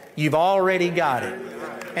entitled, You've Already Got It.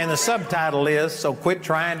 And the subtitle is, So Quit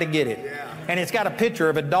Trying to Get It. And it's got a picture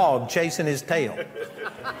of a dog chasing his tail.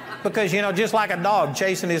 Because, you know, just like a dog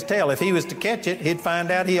chasing his tail, if he was to catch it, he'd find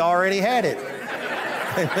out he already had it.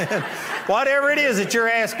 Whatever it is that you're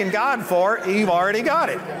asking God for, you've already got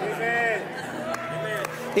it.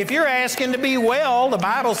 If you're asking to be well, the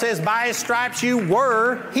Bible says, by his stripes you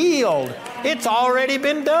were healed. It's already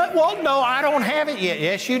been done. Well, no, I don't have it yet.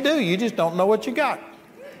 Yes, you do. You just don't know what you got.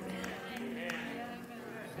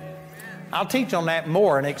 I'll teach on that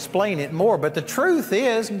more and explain it more. But the truth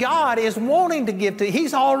is, God is wanting to give to you.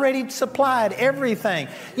 He's already supplied everything.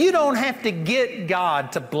 You don't have to get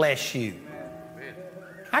God to bless you.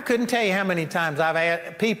 I couldn't tell you how many times I've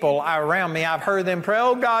had people around me, I've heard them pray,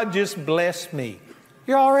 oh, God, just bless me.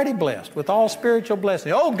 You're already blessed with all spiritual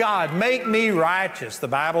blessings. Oh, God, make me righteous. The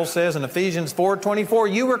Bible says in Ephesians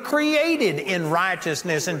 4:24, you were created in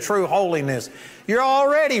righteousness and true holiness. You're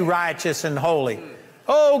already righteous and holy.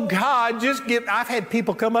 Oh, God, just give... I've had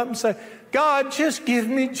people come up and say, God, just give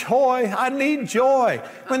me joy. I need joy.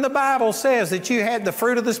 When the Bible says that you had the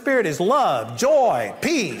fruit of the Spirit is love, joy,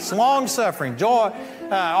 peace, long-suffering, joy,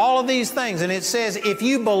 all of these things. And it says, if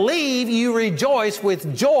you believe, you rejoice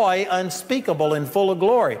with joy unspeakable and full of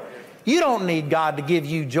glory. You don't need God to give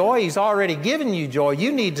you joy. He's already given you joy.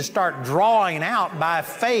 You need to start drawing out by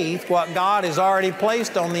faith what God has already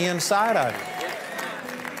placed on the inside of you.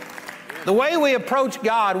 The way we approach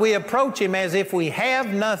God, we approach him as if we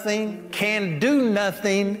have nothing, can do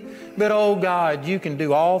nothing, but oh God, you can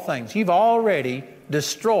do all things. You've already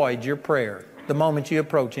destroyed your prayer the moment you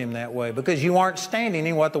approach him that way, because you aren't standing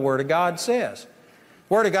in what the Word of God says.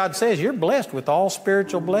 The Word of God says you're blessed with all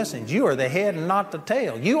spiritual blessings. You are the head and not the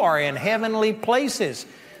tail. You are in heavenly places.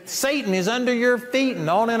 Satan is under your feet and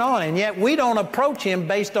on. And yet we don't approach him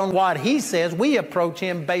based on what he says. We approach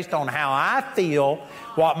him based on how I feel,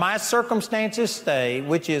 what my circumstances say,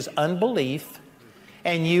 which is unbelief.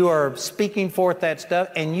 And you are speaking forth that stuff,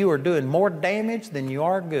 and you are doing more damage than you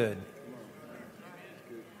are good.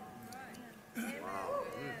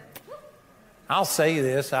 I'll say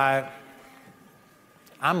this, I'm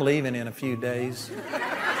leaving in a few days.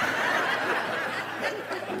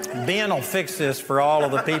 Ben will fix this for all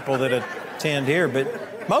of the people that attend here,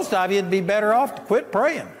 but most of you would be better off to quit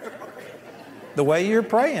praying the way you're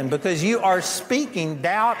praying, because you are speaking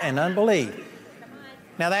doubt and unbelief.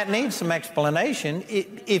 Now that needs some explanation.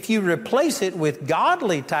 If you replace it with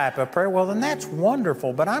godly type of prayer, well then that's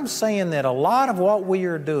wonderful. But I'm saying that a lot of what we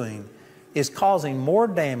are doing is causing more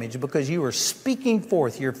damage because you are speaking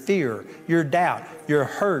forth your fear, your doubt, your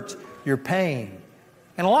hurt, your pain.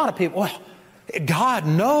 And a lot of people, well, God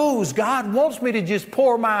knows. God wants me to just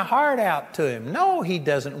pour my heart out to Him. No, He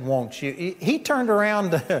doesn't want you. He turned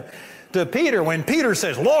around to Peter when Peter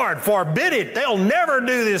says, Lord, forbid it. They'll never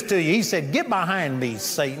do this to you. He said, get behind me,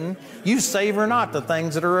 Satan. You savor not the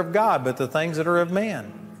things that are of God, but the things that are of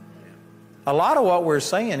men. A lot of what we're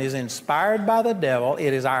saying is inspired by the devil.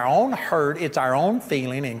 It is our own hurt. It's our own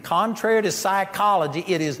feeling. And contrary to psychology,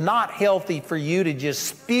 it is not healthy for you to just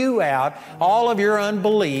spew out all of your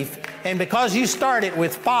unbelief. And because you start it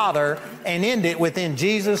with Father and end it with in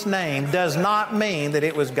Jesus' name does not mean that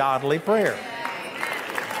it was godly prayer.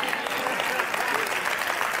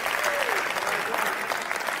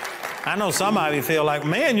 I know some of you feel like,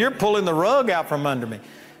 man, you're pulling the rug out from under me.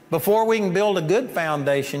 Before we can build a good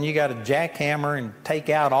foundation, you got to jackhammer and take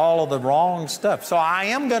out all of the wrong stuff. So I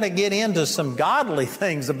am going to get into some godly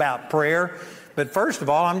things about prayer. But first of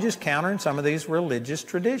all, I'm just countering some of these religious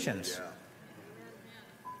traditions.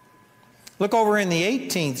 Look over in the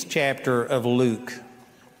 18th chapter of Luke.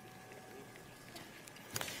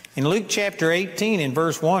 In Luke chapter 18, in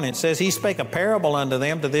verse 1, it says, He spake a parable unto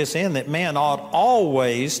them to this end, that men ought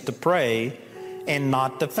always to pray and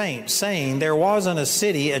not to faint, saying, There was in a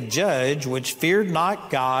city a judge which feared not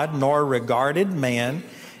God, nor regarded man.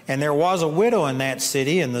 And there was a widow in that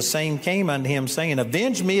city, and the same came unto him, saying,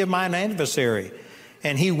 Avenge me of mine adversary.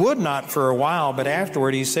 And he would not for a while, but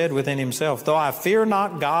afterward he said within himself, Though I fear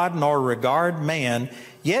not God, nor regard man,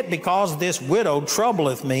 yet because this widow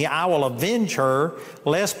troubleth me, I will avenge her,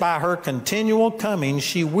 lest by her continual coming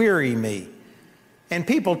she weary me. And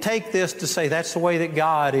people take this to say that's the way that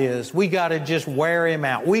God is. We got to just wear Him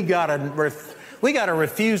out. We got to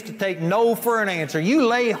refuse to take no for an answer. You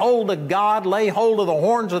lay hold of God, lay hold of the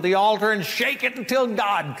horns of the altar, and shake it until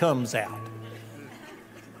God comes out.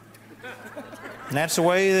 And that's the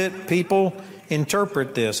way that people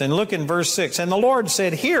interpret this. And look in verse 6. And the Lord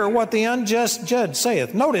said, Hear what the unjust judge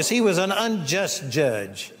saith. Notice He was an unjust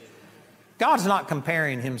judge. God's not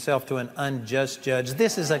comparing Himself to an unjust judge.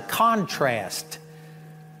 This is a contrast.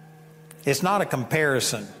 It's not a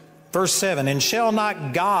comparison. Verse 7, And shall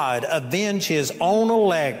not God avenge His own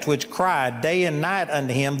elect, which cry day and night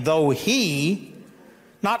unto Him, though He,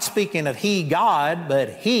 not speaking of He, God, but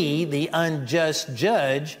He, the unjust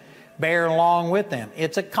judge, bear along with them.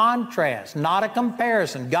 It's a contrast, not a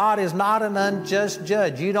comparison. God is not an unjust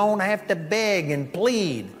judge. You don't have to beg and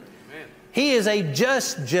plead. Amen. He is a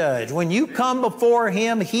just judge. When you come before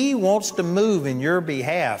Him, He wants to move in your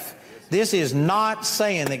behalf. This is not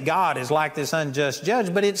saying that God is like this unjust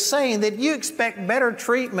judge, but it's saying that you expect better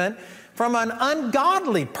treatment from an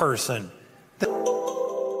ungodly person.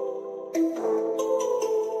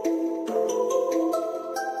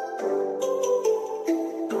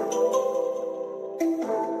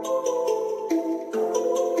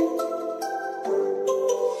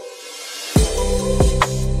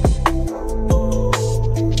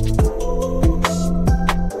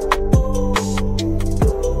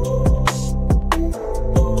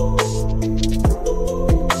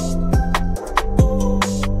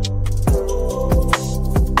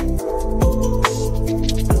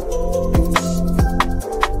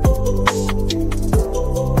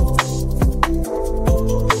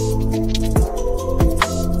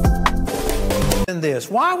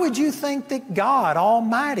 Why would you think that God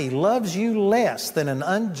Almighty loves you less than an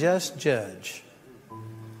unjust judge?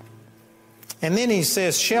 And then He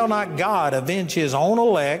says, Shall not God avenge His own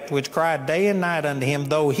elect, which cry day and night unto Him,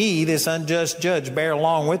 though He, this unjust judge, bear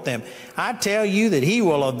along with them? I tell you that He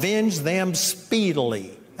will avenge them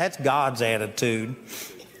speedily. That's God's attitude.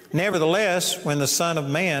 Nevertheless, when the Son of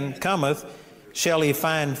Man cometh, shall He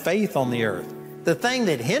find faith on the earth? The thing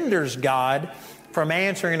that hinders God from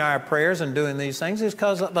answering our prayers and doing these things is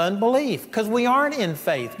because of unbelief, because we aren't in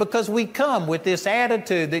faith, because we come with this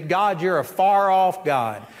attitude that, God, you're a far-off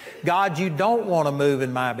God. God, you don't want to move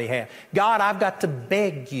in my behalf. God, I've got to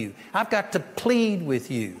beg you. I've got to plead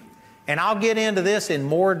with you. And I'll get into this in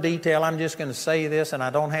more detail. I'm just going to say this, and I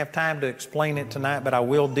don't have time to explain it tonight, but I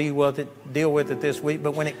will deal with it this week.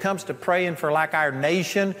 But when it comes to praying for like our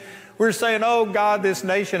nation, we're saying, oh, God, this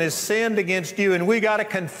nation has sinned against you, and we got to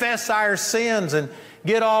confess our sins and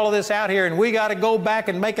get all of this out here, and we got to go back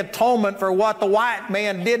and make atonement for what the white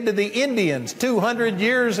man did to the Indians 200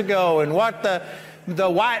 years ago and what the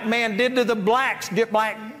white man did to the blacks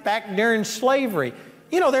back during slavery.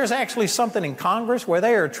 You know, there's actually something in Congress where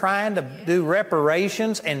they are trying to do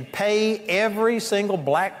reparations and pay every single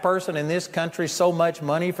black person in this country so much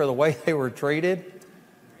money for the way they were treated.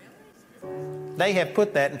 They have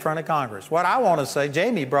put that in front of Congress. What I want to say,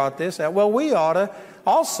 Jamie brought this out, well, we ought to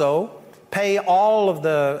also pay all of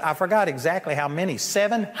the, I forgot exactly how many,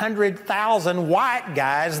 700,000 white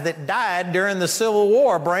guys that died during the Civil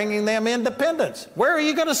War, bringing them independence. Where are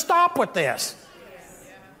you going to stop with this?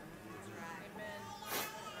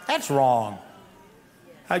 That's wrong.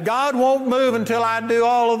 God won't move until I do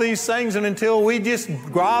all of these things and until we just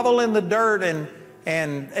grovel in the dirt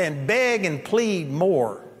and beg and plead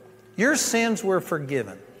more. Your sins were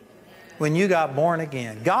forgiven when you got born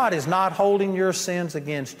again. God is not holding your sins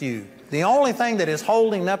against you. The only thing that is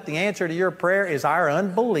holding up the answer to your prayer is our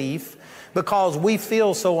unbelief, because we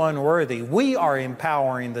feel so unworthy. We are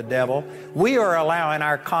empowering the devil. We are allowing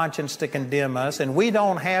our conscience to condemn us, and we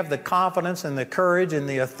don't have the confidence and the courage and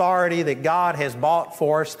the authority that God has bought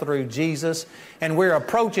for us through Jesus, and we're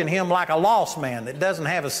approaching Him like a lost man that doesn't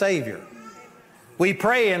have a Savior. We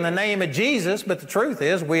pray in the name of Jesus, but the truth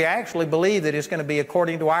is we actually believe that it's going to be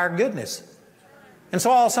according to our goodness. And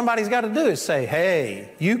so all somebody's got to do is say,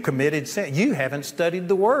 hey, you committed sin. You haven't studied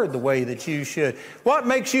the Word the way that you should. What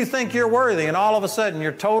makes you think you're worthy? And all of a sudden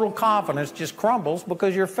your total confidence just crumbles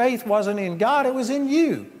because your faith wasn't in God, it was in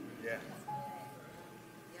you. Yeah.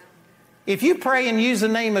 If you pray and use the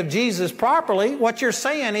name of Jesus properly, what you're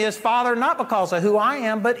saying is, Father, not because of who I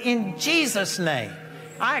am, but in Jesus' name.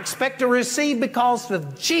 I expect to receive because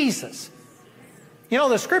of Jesus. You know,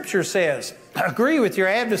 the Scripture says, agree with your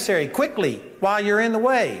adversary quickly while you're in the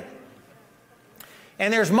way.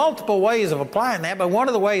 And there's multiple ways of applying that, but one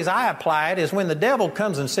of the ways I apply it is when the devil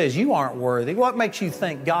comes and says, you aren't worthy, what makes you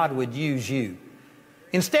think God would use you?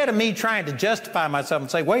 Instead of me trying to justify myself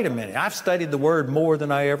and say, wait a minute, I've studied the Word more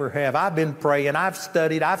than I ever have. I've been praying, I've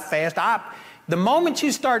studied, I've fasted. The moment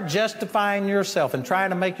you start justifying yourself and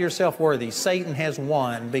trying to make yourself worthy, Satan has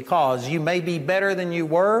won, because you may be better than you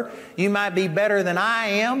were, you might be better than I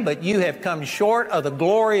am, but you have come short of the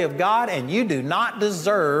glory of God, and you do not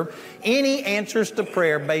deserve any answers to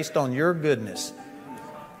prayer based on your goodness.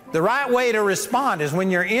 The right way to respond is when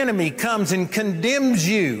your enemy comes and condemns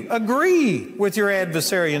you. Agree with your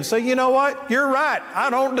adversary and say, you know what? You're right. I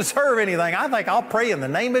don't deserve anything. I think I'll pray in the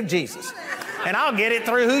name of Jesus. And I'll get it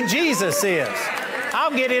through who Jesus is.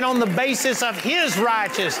 I'll get it on the basis of His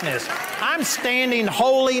righteousness. I'm standing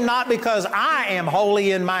holy not because I am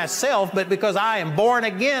holy in myself, but because I am born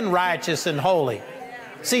again righteous and holy.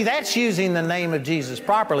 See, that's using the name of Jesus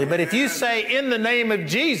properly. But if you say in the name of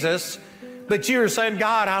Jesus, but you're saying,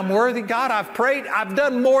 God, I'm worthy. God, I've prayed. I've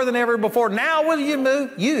done more than ever before. Now will you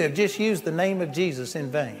move? You have just used the name of Jesus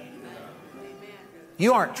in vain.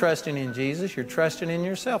 You aren't trusting in Jesus, you're trusting in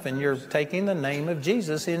yourself, and you're taking the name of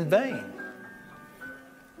Jesus in vain.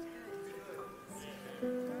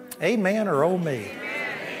 Amen or oh me?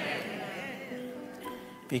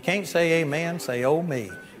 If you can't say amen, say oh me.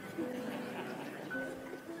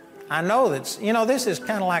 I know that's, you know, this is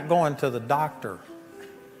kind of like going to the doctor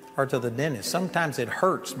or to the dentist. Sometimes it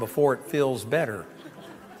hurts before it feels better.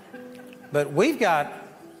 But we've got,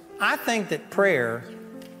 I think that prayer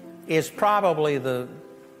is probably the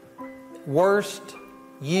worst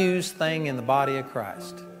used thing in the body of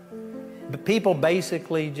Christ. But people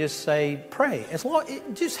basically just say, pray. As long,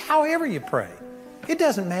 just however you pray. It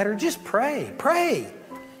doesn't matter, just pray. Pray.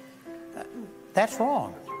 That's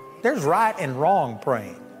wrong. There's right and wrong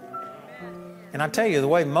praying. And I tell you, the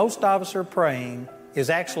way most of us are praying is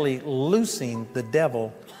actually loosing the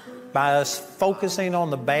devil by us focusing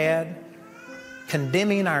on the bad,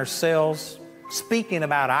 condemning ourselves, speaking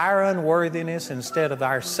about our unworthiness instead of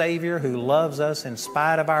our Savior who loves us in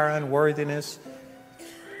spite of our unworthiness.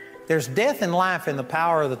 There's death and life in the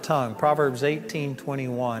power of the tongue, Proverbs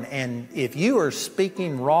 18:21. And if you are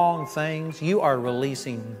speaking wrong things, you are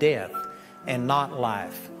releasing death and not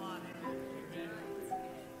life.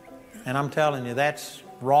 And I'm telling you, that's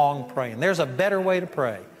wrong praying. There's a better way to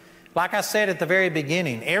pray. Like I said at the very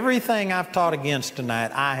beginning, everything I've taught against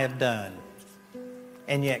tonight, I have done.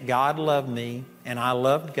 And yet God loved me, and I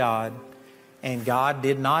loved God, and God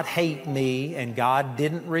did not hate me, and God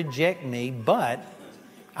didn't reject me, but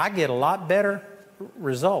I get a lot better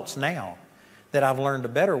results now that I've learned a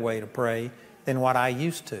better way to pray than what I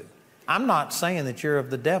used to. I'm not saying that you're of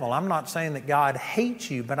the devil. I'm not saying that God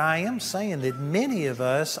hates you, but I am saying that many of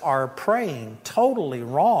us are praying totally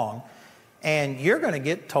wrong, and you're going to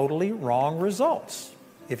get totally wrong results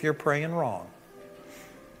if you're praying wrong.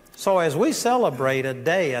 So as we celebrate a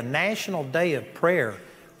day, a national day of prayer,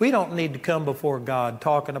 we don't need to come before God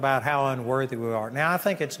talking about how unworthy we are. Now, I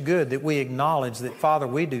think it's good that we acknowledge that, Father,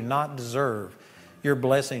 we do not deserve your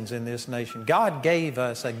blessings in this nation. God gave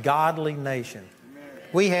us a godly nation.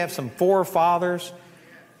 We have some forefathers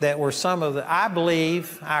that were some of the, I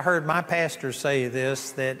believe, I heard my pastor say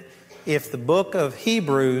this, that if the book of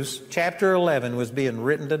Hebrews, chapter 11, was being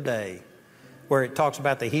written today, where it talks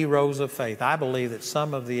about the heroes of faith, I believe that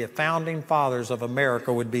some of the founding fathers of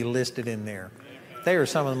America would be listed in there. They are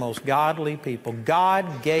some of the most godly people.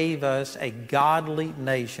 God gave us a godly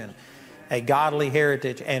nation, a godly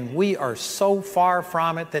heritage, and we are so far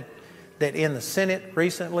from it that in the Senate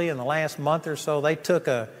recently, in the last month or so, they took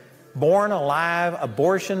a Born Alive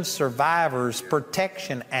Abortion Survivors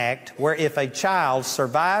Protection Act, where if a child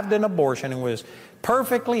survived an abortion and was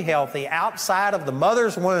perfectly healthy outside of the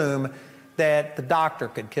mother's womb, that the doctor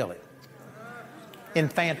could kill it.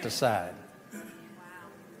 Infanticide.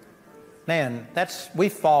 Man,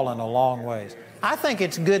 we've fallen a long ways. I think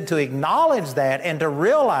it's good to acknowledge that and to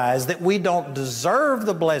realize that we don't deserve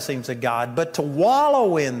the blessings of God, but to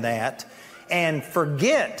wallow in that and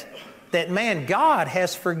forget that, man, God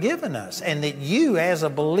has forgiven us, and that you as a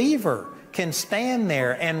believer can stand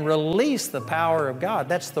there and release the power of God.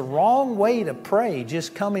 That's the wrong way to pray,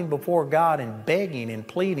 just coming before God and begging and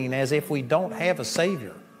pleading as if we don't have a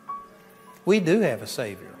Savior. We do have a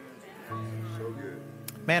Savior.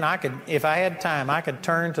 Man, if I had time, I could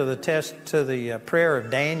turn to the prayer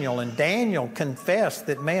of Daniel, and Daniel confessed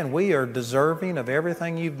that, man, we are deserving of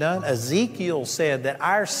everything you've done. Ezekiel said that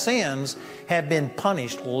our sins have been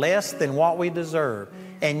punished less than what we deserve,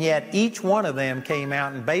 and yet each one of them came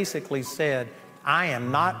out and basically said, I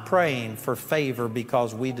am not praying for favor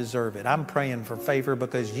because we deserve it. I'm praying for favor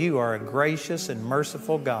because you are a gracious and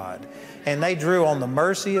merciful God. And they drew on the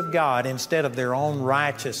mercy of God instead of their own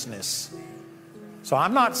righteousness. So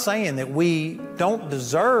I'm not saying that we don't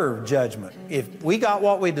deserve judgment. If we got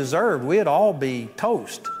what we deserved, we'd all be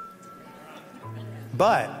toast.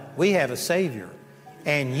 But we have a Savior,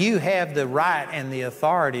 and you have the right and the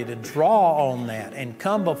authority to draw on that and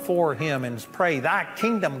come before Him and pray, Thy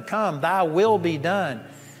kingdom come, Thy will be done.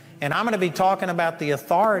 And I'm going to be talking about the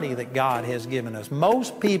authority that God has given us.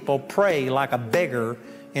 Most people pray like a beggar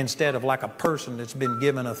instead of like a person that's been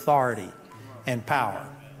given authority and power.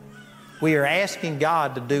 We are asking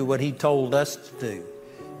God to do what He told us to do.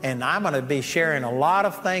 And I'm going to be sharing a lot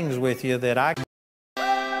of things with you that I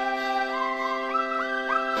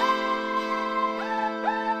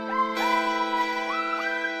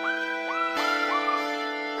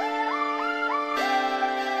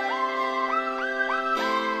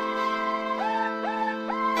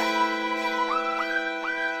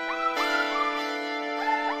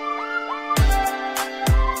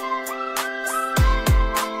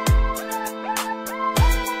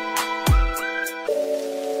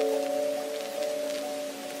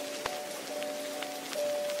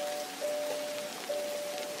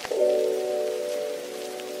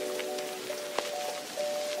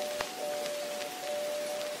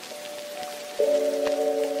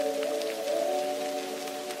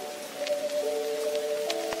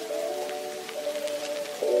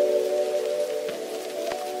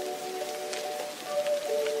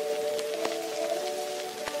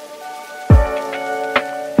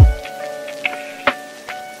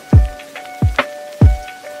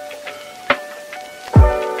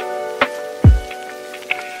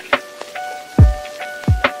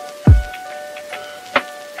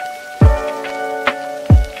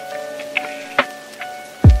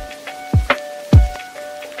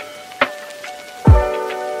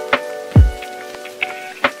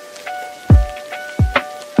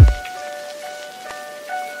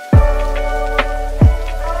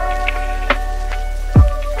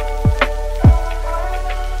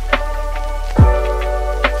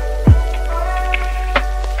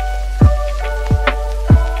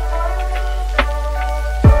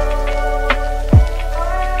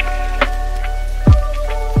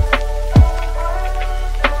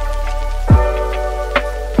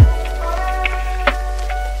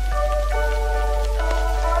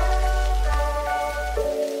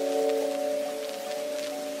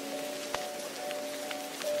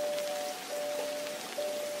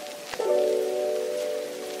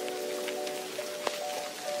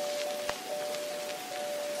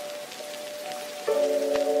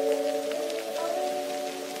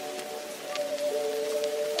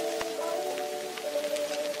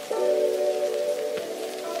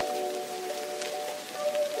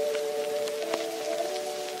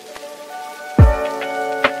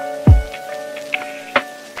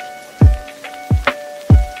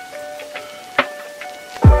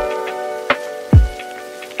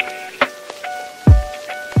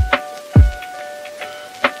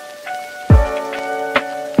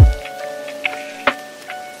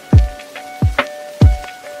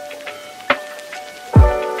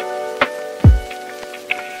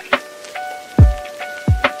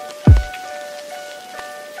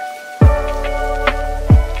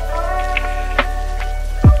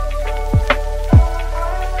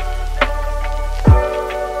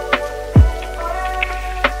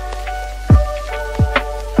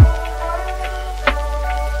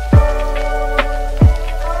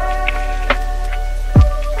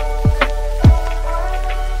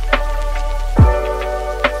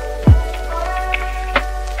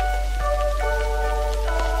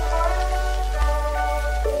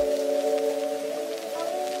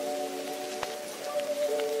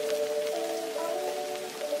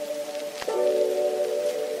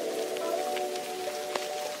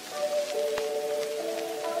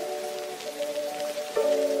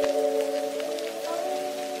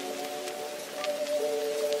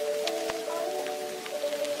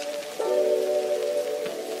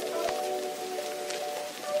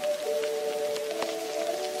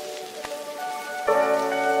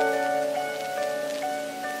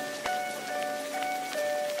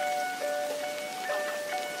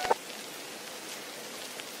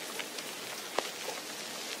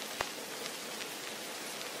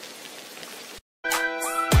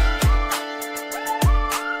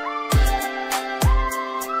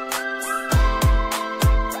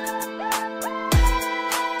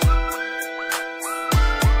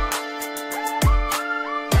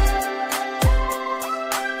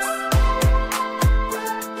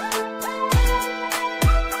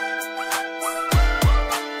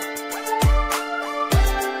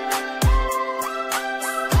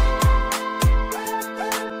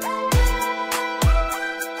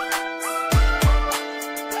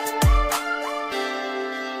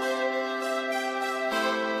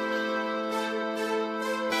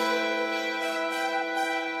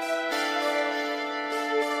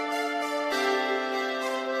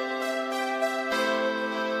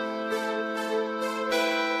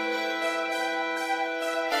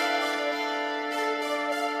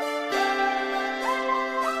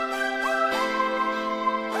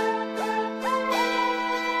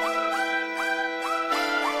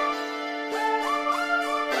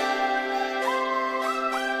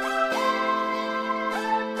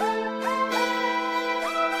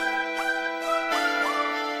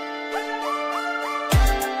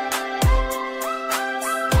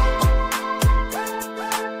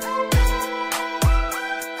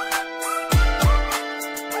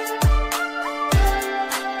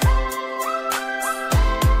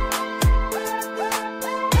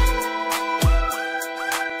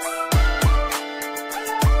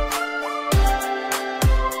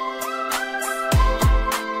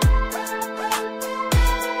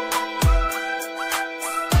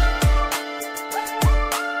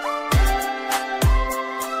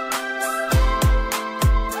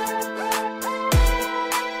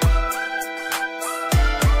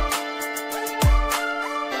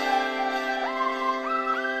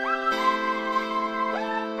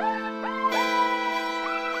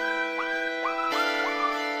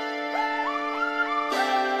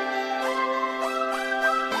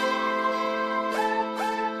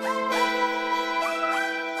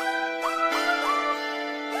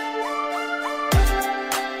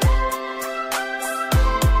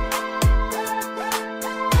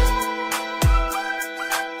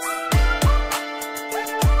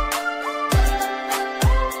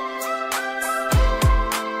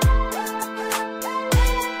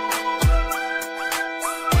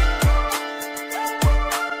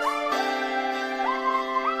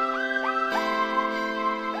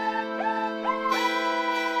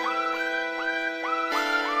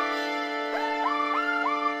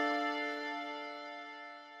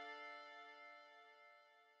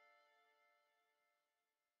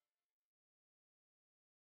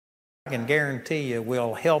can guarantee you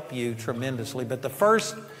will help you tremendously. But the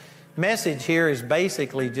first message here is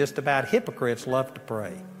basically just about hypocrites love to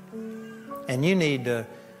pray. And you need to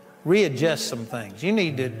readjust some things. You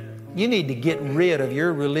need to get rid of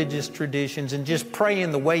your religious traditions and just pray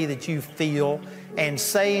in the way that you feel and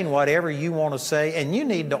saying whatever you want to say. And you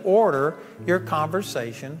need to order your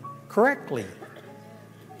conversation correctly.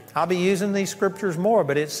 I'll be using these scriptures more,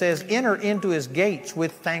 but it says, enter into his gates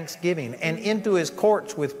with thanksgiving and into his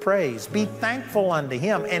courts with praise. Be thankful unto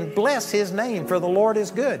him and bless his name, for the Lord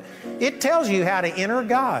is good. It tells you how to enter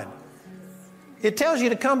God. It tells you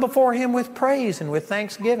to come before him with praise and with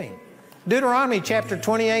thanksgiving. Deuteronomy chapter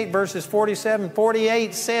 28 verses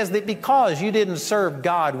 47-48 says that because you didn't serve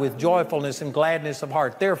God with joyfulness and gladness of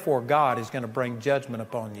heart, therefore God is going to bring judgment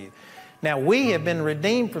upon you. Now, we have been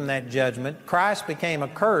redeemed from that judgment. Christ became a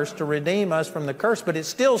curse to redeem us from the curse, but it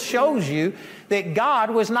still shows you that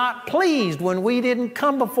God was not pleased when we didn't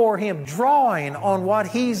come before him drawing on what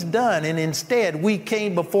he's done, and instead we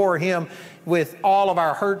came before him with all of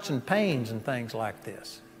our hurts and pains and things like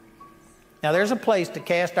this. Now, there's a place to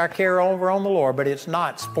cast our care over on the Lord, but it's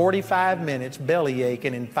not 45 minutes belly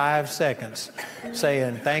aching in 5 seconds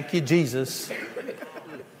saying, thank you, Jesus.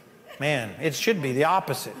 Man, it should be the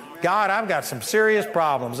opposite. God, I've got some serious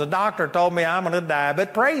problems. The doctor told me I'm going to die,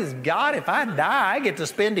 but praise God, if I die, I get to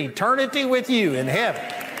spend eternity with you in heaven.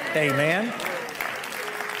 Amen.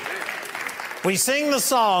 We sing the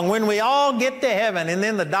song, when we all get to heaven, and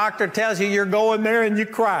then the doctor tells you you're going there and you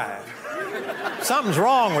cry. Something's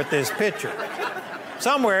wrong with this picture.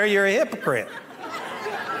 Somewhere you're a hypocrite.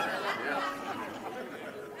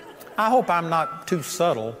 I hope I'm not too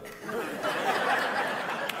subtle.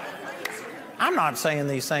 I'm not saying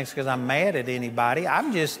these things because I'm mad at anybody.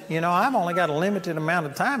 I'm just, I've only got a limited amount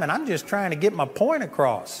of time, and I'm just trying to get my point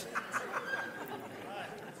across.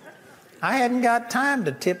 I hadn't got time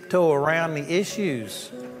to tiptoe around the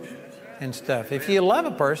issues and stuff. If you love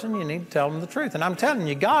a person, you need to tell them the truth. And I'm telling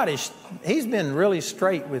you, God he's been really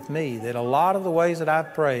straight with me that a lot of the ways that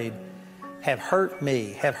I've prayed have hurt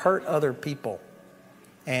me, have hurt other people.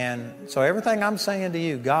 And so everything I'm saying to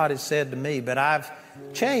you, God has said to me, but I've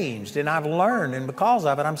changed and I've learned, and because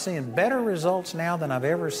of it, I'm seeing better results now than I've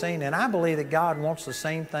ever seen, and I believe that God wants the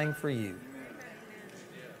same thing for you.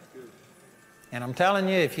 And I'm telling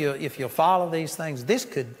you, if you'll follow these things, this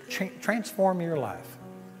could transform your life.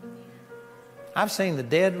 I've seen the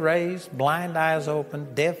dead raised, blind eyes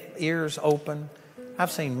open, deaf ears open.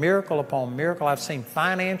 I've seen miracle upon miracle. I've seen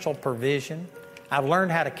financial provision. I've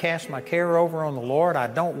learned how to cast my care over on the Lord. I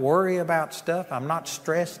don't worry about stuff. I'm not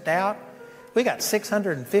stressed out. We got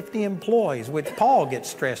 650 employees, which Paul gets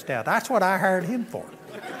stressed out. That's what I hired him for.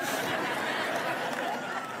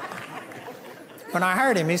 When I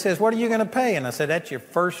hired him, he says, what are you going to pay? And I said, that's your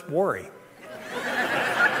first worry.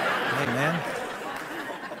 Amen.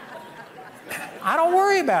 I don't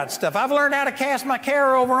worry about stuff. I've learned how to cast my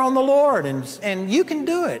care over on the Lord, and you can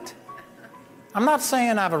do it. I'm not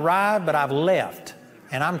saying I've arrived, but I've left.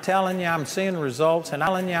 And I'm telling you, I'm seeing results, and I'm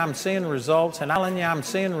telling you, I'm seeing results, and I'm telling you, I'm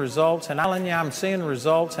seeing results, and I'm telling you, I'm seeing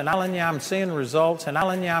results, and I'm telling you, I'm seeing results, and I'm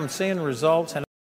telling you, I'm seeing results, and